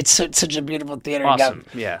 It's such a beautiful theater. Awesome.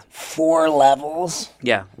 You got 4 levels.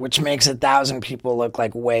 Yeah. Which makes 1,000 people look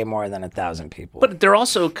like way more than 1,000 people. But they're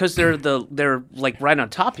also because they're like right on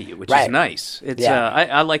top of you, which is nice. It's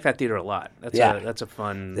I like that theater a lot. That's a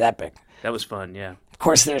fun. It's epic. That was fun. Yeah. Of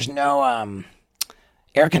course, there's no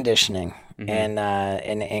air conditioning in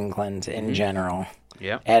England in general.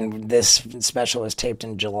 Yeah. And this special was taped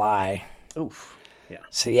in July. Oof. Yeah.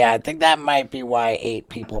 So yeah, I think that might be why 8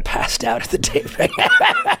 people passed out at the taping.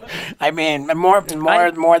 I mean, more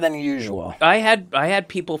than usual. I had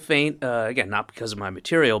people faint again, not because of my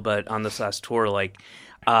material, but on this last tour, like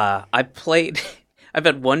I've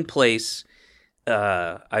had one place,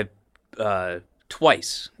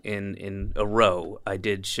 twice in a row. I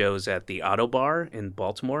did shows at the Auto Bar in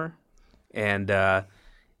Baltimore, and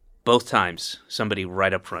both times somebody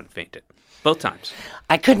right up front fainted. Both times.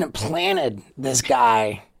 I couldn't have planted this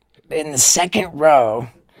guy in the second row.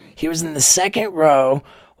 He was in the second row,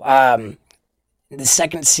 the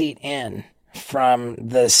second seat in from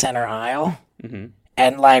the center aisle. Mm-hmm.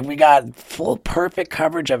 And, like, we got full perfect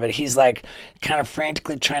coverage of it. He's, like, kind of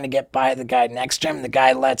frantically trying to get by the guy next to him. The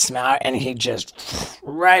guy lets him out, and he just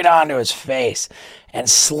right onto his face and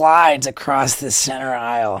slides across the center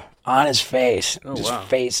aisle on his face,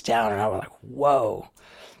 face down. And I was like, whoa.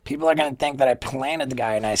 People are going to think that I planted the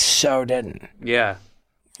guy, and I so didn't. Yeah.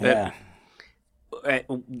 Yeah.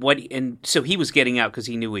 And so he was getting out because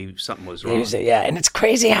he knew something was wrong. And it's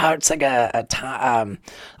crazy how it's like a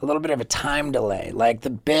little bit of a time delay. Like the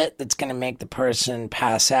bit that's going to make the person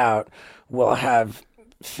pass out will have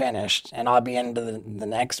finished, and I'll be into the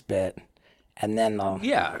next bit, and then they'll.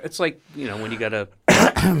 Yeah, it's like when you gotta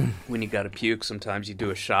puke. Sometimes you do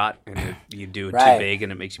a shot and you do it too big,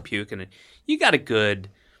 and it makes you puke, and you got a good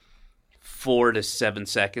 4 to 7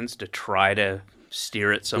 seconds to try to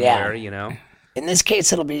steer it somewhere. In this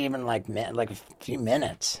case, it'll be even like a few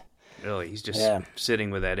minutes. Really, he's just sitting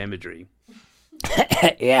with that imagery.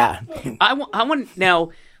 Yeah. I want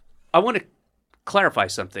to clarify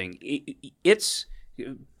something. It's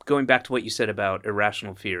going back to what you said about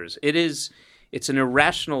irrational fears. It's an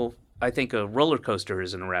irrational. I think a roller coaster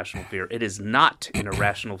is an irrational fear. It is not an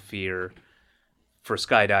irrational fear for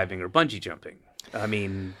skydiving or bungee jumping. I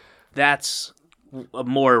mean, that's a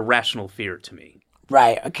more rational fear to me.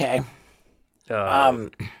 Right. Okay. I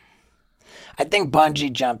think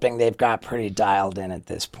bungee jumping they've got pretty dialed in at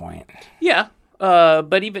this point. Yeah.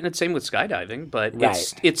 But even it's same with skydiving, but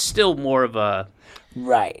it's still more of a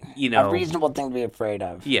a reasonable thing to be afraid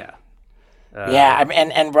of. Yeah. Yeah, I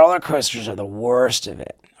mean, and roller coasters are the worst of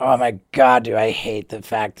it. Oh my God, do I hate the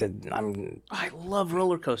fact that I love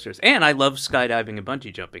roller coasters, and I love skydiving and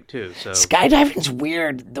bungee jumping too. So skydiving's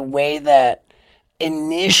weird. The way that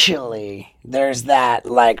initially there's that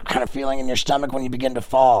like kind of feeling in your stomach when you begin to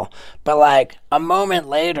fall, but like a moment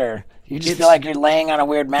later, you just feel like you're laying on a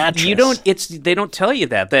weird mattress. They don't tell you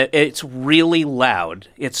that it's really loud.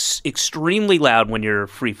 It's extremely loud when you're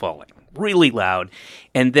free falling, really loud,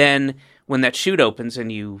 and then when that chute opens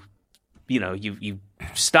and you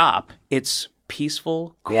stop, it's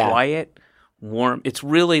peaceful, quiet, warm. It's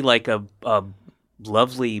really like a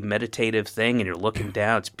lovely meditative thing, and you're looking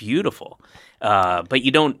down. It's beautiful, but they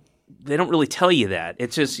don't really tell you that.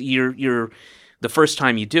 It's just you're the first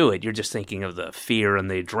time you do it, you're just thinking of the fear and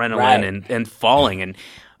the adrenaline and falling,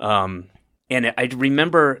 and I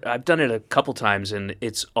remember I've done it a couple times, and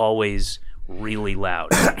it's always really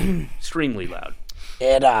loud, extremely loud.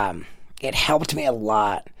 It helped me a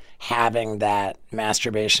lot having that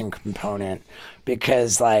masturbation component,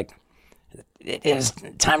 because like it is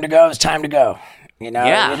time to go. It's time to go. You know,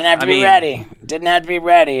 yeah, you didn't have to be ready. Didn't have to be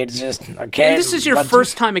ready. It's just okay. And this is your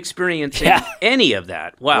first time experiencing any of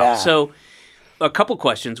that. Wow. Yeah. So a couple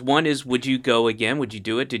questions. One is, would you go again? Would you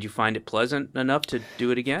do it? Did you find it pleasant enough to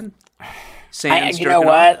do it again? You know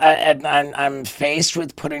what? I'm faced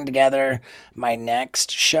with putting together my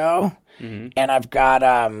next show. Mm-hmm. And I've got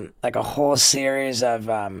like a whole series of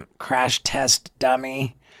crash test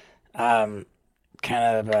dummy kind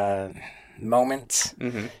of moments.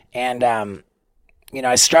 Mm-hmm. And,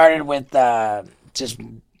 I started with I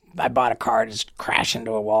bought a car, just crash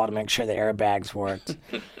into a wall to make sure the airbags worked.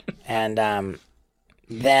 And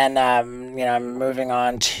then, I'm moving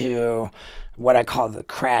on to what I call the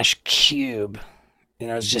crash cube.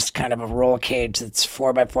 It's just kind of a roll cage that's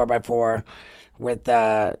 4x4x4. With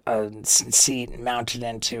a seat mounted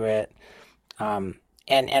into it, I'm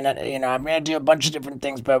gonna do a bunch of different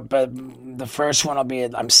things, but the first one will be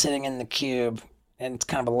I'm sitting in the cube, and it's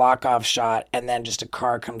kind of a lock-off shot, and then just a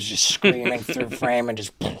car comes just screaming through frame and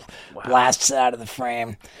just blasts it out of the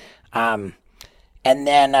frame, and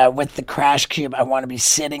then with the crash cube, I want to be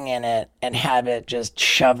sitting in it and have it just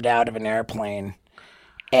shoved out of an airplane,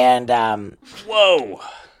 and whoa.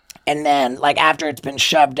 And then, like, after it's been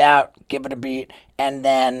shoved out, give it a beat, and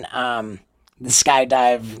then the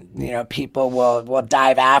skydive, people will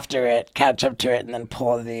dive after it, catch up to it, and then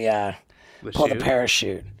pull the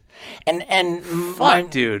parachute.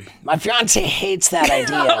 And dude, my fiance hates that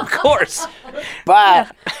idea. Of course,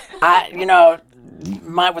 but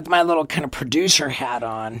with my little kind of producer hat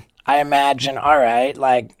on, I imagine, all right,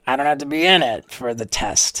 like I don't have to be in it for the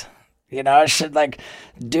test. I should like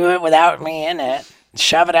do it without me in it.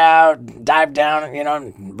 Shove it out, dive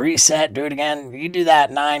down, reset, do it again. You do that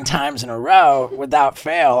 9 times in a row without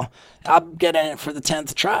fail, I'll get in it for the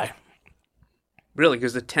 10th try. Really?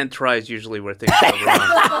 Because the 10th try is usually where things go wrong.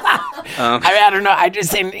 I don't know. I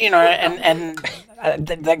just think,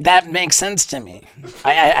 that makes sense to me.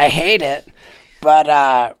 I hate it, but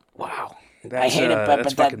wow. I hate it, but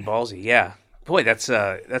that's fucking ballsy. Yeah. Boy, that's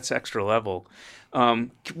extra level.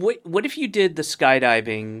 What if you did the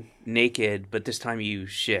skydiving naked, but this time you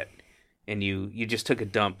shit and you just took a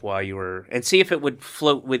dump while you were, and see if it would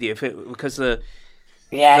float with you, because it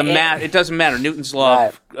doesn't matter, Newton's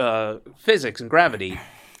law of physics and gravity.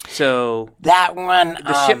 So that one,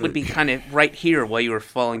 the shit would be kind of right here while you were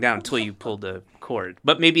falling down until you pulled the cord.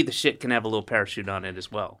 But maybe the shit can have a little parachute on it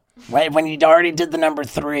as well. When you already did the number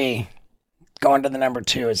 3. Going to the number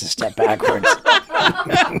 2 is a step backwards.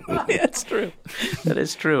 Yeah, that's true. That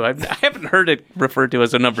is true. I haven't heard it referred to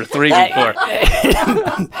as a number 3 before.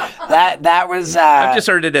 That was. I've just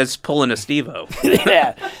heard it as pulling a Steve-O.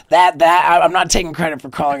 Yeah, I'm not taking credit for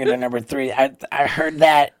calling it a number 3. I heard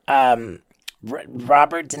that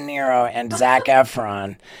Robert De Niro and Zac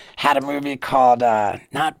Efron had a movie called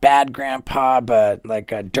not Bad Grandpa, but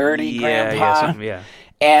like a Dirty Grandpa. Yeah.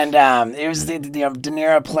 And it was De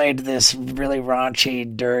Niro played this really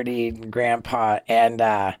raunchy, dirty grandpa, and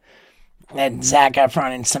Zac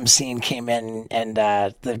Efron in some scene came in, and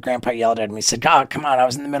the grandpa yelled at him. He said, "Oh, come on! I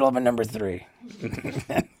was in the middle of a number 3."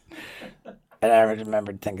 And I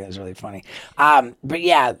remembered thinking it was really funny. But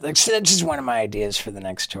yeah, that's just one of my ideas for the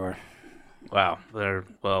next tour. Wow.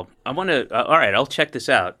 Well, I want to. All right, I'll check this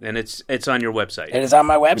out, and it's on your website. It is on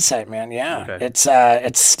my website, man. Yeah, okay.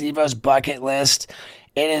 It's Steve-O's bucket list.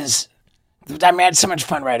 It is. I had so much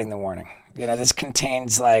fun writing the warning. This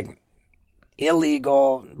contains like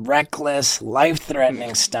illegal, reckless,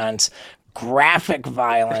 life-threatening stunts, graphic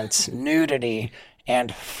violence, nudity,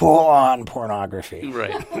 and full-on pornography.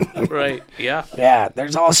 Right. Yeah. Yeah,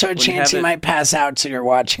 there's also a chance have you it- might pass out, so you're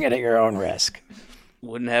watching it at your own risk.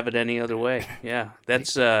 Wouldn't have it any other way. Yeah.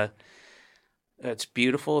 That's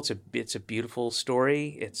beautiful. It's a beautiful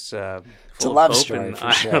story. It's full a of love hope story, and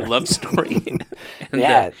for sure. a love story. And,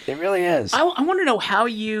 Yeah, it really is. I want to know how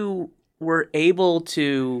you were able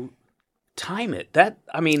to time it.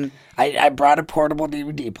 I brought a portable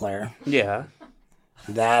DVD player. Yeah.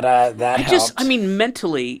 That helped.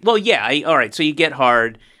 Mentally. Well, yeah. All right. So you get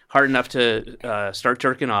hard enough to start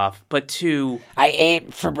jerking off, but to I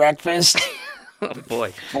ate for breakfast oh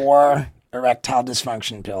boy, 4 erectile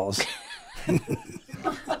dysfunction pills.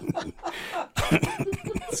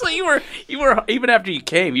 so you were even after you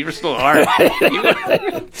came, you were still hard.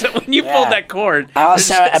 So when you pulled that cord, I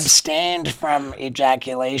also there's just- abstained from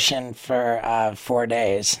ejaculation for 4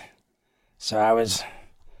 days. So I was.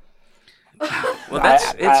 well,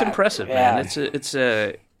 it's impressive, man. yeah.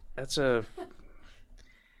 That's a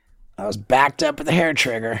I was backed up with a hair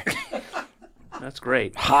trigger, that's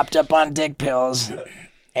great. hopped up on dick pills,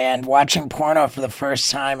 and watching porno for the first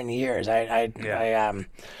time in years.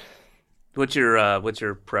 What's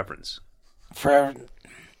your preference? For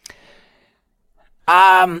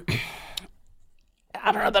I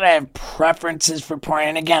don't know that I have preferences for porn.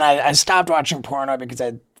 And again, I stopped watching porno because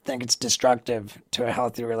I think it's destructive to a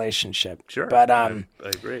healthy relationship. Sure, But I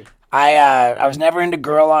agree. I was never into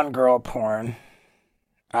girl on girl porn.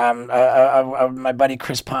 My buddy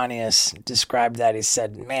Chris Pontius described that. He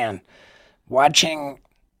said, "Man, watching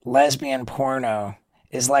lesbian porno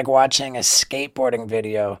is like watching a skateboarding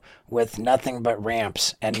video with nothing but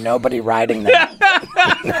ramps and nobody riding them."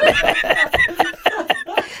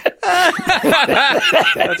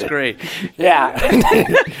 That's great. Yeah.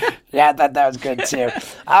 Yeah, I thought that was good too.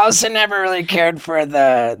 I also never really cared for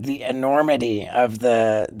the enormity of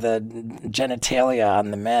the genitalia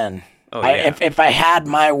on the men. Oh, yeah. If I had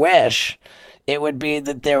my wish, it would be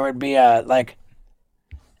that there would be a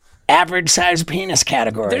average size penis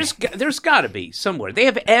category. There's got to be somewhere. They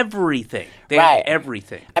have everything. They Right. have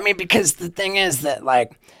everything. I mean, because the thing is that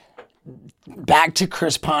back to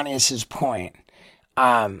Chris Pontius's point.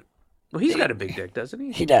 Well, he's got a big dick, doesn't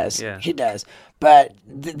he? He does. Yeah. He does. But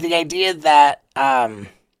the idea that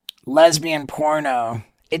lesbian porno,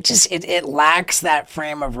 it lacks that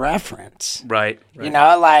frame of reference. Right. You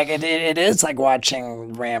know, it is like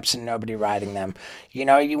watching ramps and nobody riding them. You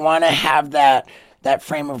know, you want to have that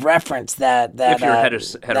frame of reference that If you're a that-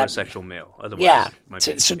 heterosexual male, otherwise, yeah. it might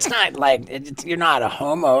So, be- so it's not like you're not a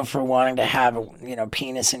homo for wanting to have a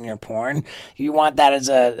penis in your porn. You want that as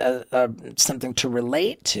a something to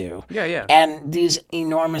relate to. Yeah. And these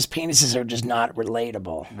enormous penises are just not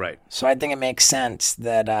relatable. Right. So I think it makes sense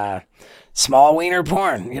that small wiener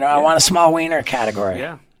porn. I want a small wiener category.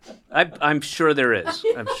 Yeah. I'm sure there is.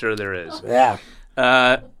 I'm sure there is. Yeah.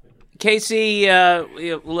 Casey,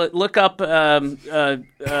 look up porn,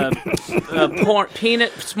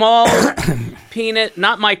 peanut, small peanut,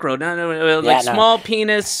 not micro, no, like no. small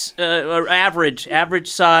penis, or average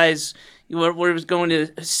size. We're going to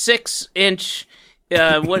 6-inch.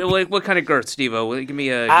 What kind of girth, Steve-O? Give me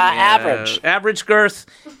a average. Average girth,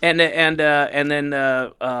 and then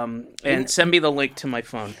send me the link to my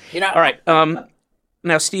phone. All right.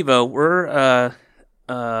 Now, Steve-O, we're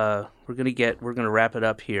gonna wrap it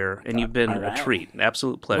up here, and you've been a treat, an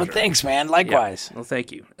absolute pleasure. Well, thanks, man. Likewise. Well,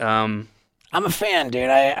 thank you. I'm a fan, dude.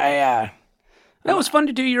 That was fun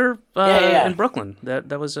to do your yeah. in Brooklyn.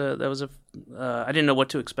 That was a I didn't know what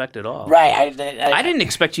to expect at all. Right. I didn't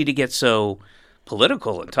expect you to get so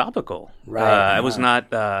political and topical. Right. I was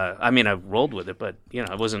not. I mean, I rolled with it, but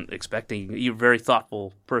I wasn't expecting. You're a very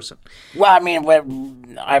thoughtful person. Well, I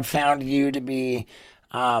mean, I found you to be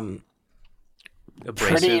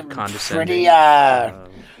Abrasive, condescending.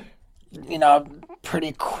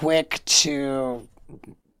 pretty quick to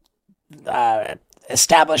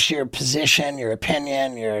establish your position, your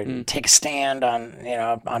opinion, take a stand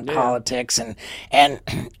on politics, and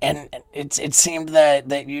it seemed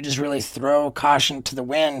that you just really throw caution to the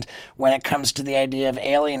wind when it comes to the idea of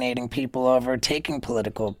alienating people over taking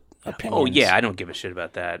political opinions. Oh yeah, I don't give a shit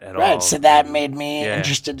about that at all. Right, so that made me Yeah.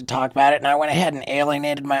 interested to talk about it, and I went ahead and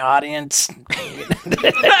alienated my audience.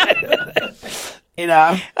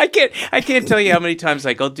 I can't tell you how many times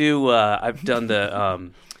I'll do. I've done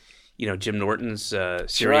the Jim Norton's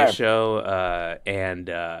Sirius Sure. show, and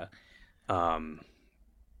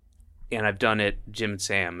I've done it Jim and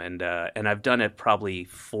Sam, and I've done it probably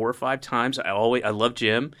 4 or 5 times. I love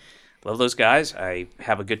Jim, love those guys. I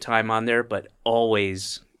have a good time on there, but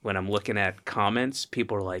always when I'm looking at comments,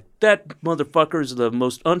 people are like, "That motherfucker is the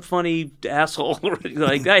most unfunny asshole."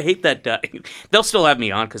 Like, I hate that guy. They'll still have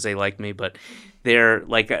me on because they like me, but they're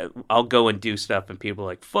like, I'll go and do stuff, and people are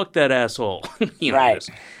like, "Fuck that asshole." Right. This.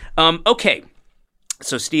 Okay.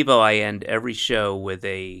 So, Steve-O, I end every show with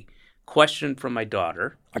a question from my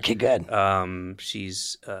daughter. Okay, good.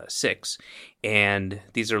 She's 6, and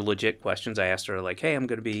these are legit questions. I asked her, like, hey, I'm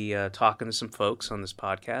going to be talking to some folks on this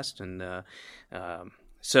podcast. And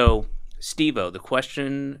so, Steve-O, the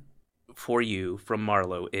question for you from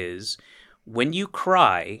Marlo is, when you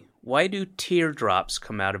cry, why do teardrops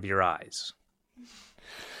come out of your eyes?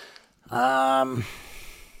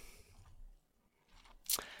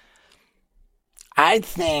 I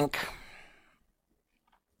think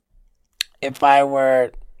if I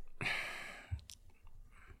were...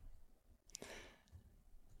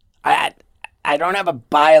 I don't have a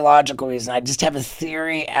biological reason. I just have a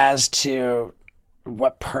theory as to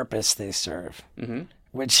what purpose they serve,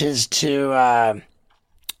 which is to... I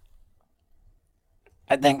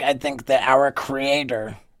think that our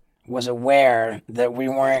Creator was aware that we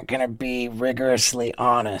weren't going to be rigorously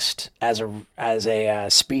honest as a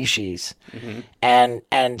species, and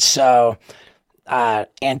so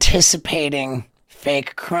anticipating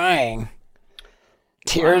fake crying,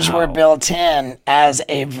 tears were built in as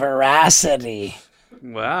a veracity.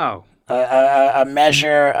 Wow. A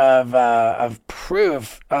measure of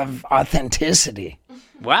proof of authenticity.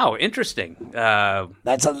 Wow, interesting.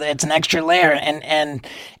 It's an extra layer, and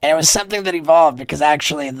it was something that evolved because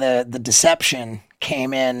actually the deception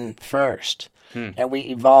came in first, and we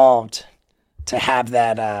evolved to have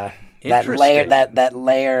that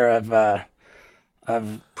layer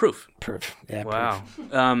of proof. Yeah. Wow.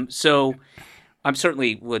 Proof. So I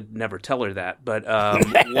certainly would never tell her that, but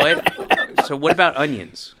what about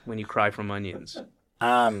onions? When you cry from onions?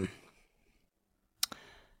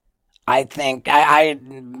 I think I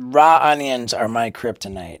raw onions are my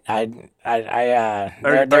kryptonite. They're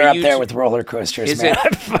up there with roller coasters, man. I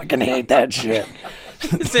fucking hate that shit.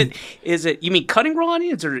 Is it? You mean cutting raw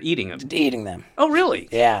onions or eating them? Eating them. Oh, really?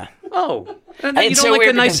 Yeah. Oh, and you don't like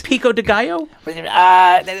a nice pico de gallo?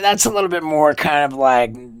 That's a little bit more kind of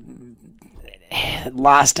like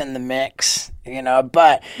lost in the mix,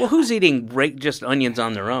 but... Well, who's eating just onions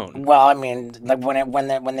on their own? Well, I mean, like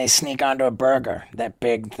when they sneak onto a burger, that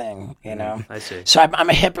big thing, I see. So I'm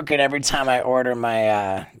a hypocrite every time I order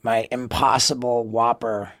my Impossible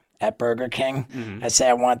Whopper at Burger King. I say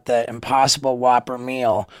I want the Impossible Whopper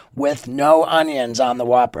meal with no onions on the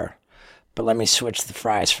Whopper, but let me switch the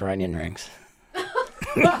fries for onion rings.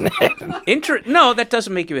 No, that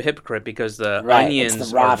doesn't make you a hypocrite because the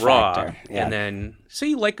onions are raw, yeah. And then so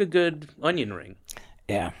you like a good onion ring.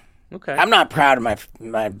 Yeah. Okay. I'm not proud of my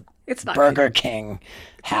it's not Burger King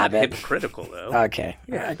habit. Not hypocritical though. Okay.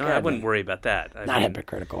 Yeah, I wouldn't worry about that.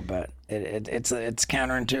 Hypocritical, but it's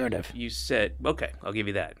counterintuitive. You said okay. I'll give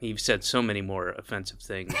you that. You've said so many more offensive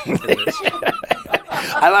things in this.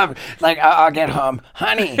 I love it. Like, I'll get home.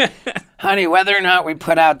 Honey, whether or not we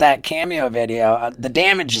put out that Cameo video, the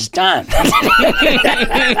damage is done.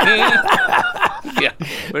 Yeah,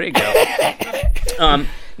 there you go.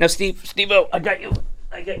 Now, Steve-O, I got you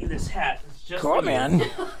this hat. It's just cool, man.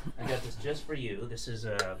 I got this just for you. This is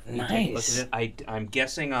nice. Look at it. I'm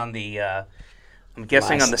guessing on the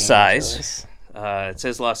size. It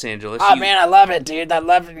says Los Angeles. Oh, man, I love it, dude. I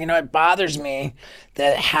love it. It bothers me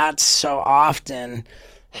that hats so often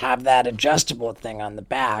have that adjustable thing on the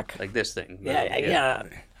back. Like this thing. Yeah.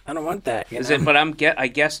 I don't want that. Is it? But I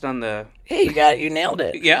guessed on the... Hey, you nailed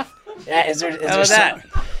it. Yeah? Yeah, is there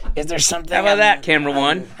something... How about that, camera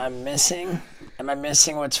one? I'm missing? Am I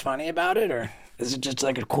missing what's funny about it, or is it just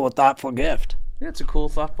like a cool, thoughtful gift? Yeah, it's a cool,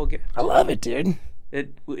 thoughtful gift. I love it, dude.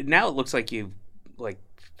 Now it looks like you,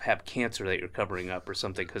 have cancer that you're covering up or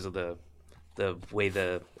something because of the way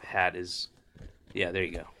the hat is. Yeah, there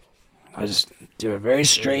you go. I just do it very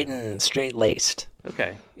straight laced.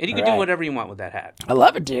 Okay, and you can do whatever you want with that hat. I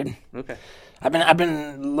love it, dude. Okay. I've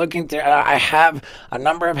been looking through. I have a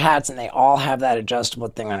number of hats, and they all have that adjustable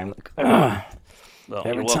thing on. I'm like, well,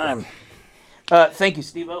 every time. Thank you,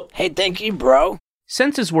 Steve-O. Hey, thank you, bro.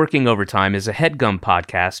 Senses Working Overtime is a HeadGum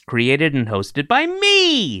podcast created and hosted by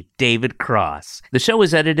me, David Cross. The show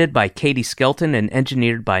is edited by Katie Skelton and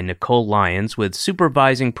engineered by Nicole Lyons with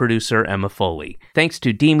supervising producer Emma Foley. Thanks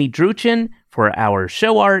to Demi Druchin for our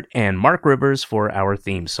show art and Mark Rivers for our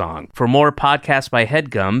theme song. For more podcasts by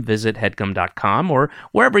HeadGum, visit headgum.com or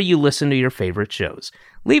wherever you listen to your favorite shows.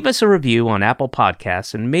 Leave us a review on Apple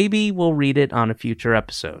Podcasts and maybe we'll read it on a future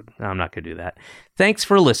episode. No, I'm not going to do that. Thanks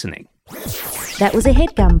for listening. That was a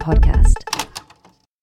HeadGum podcast.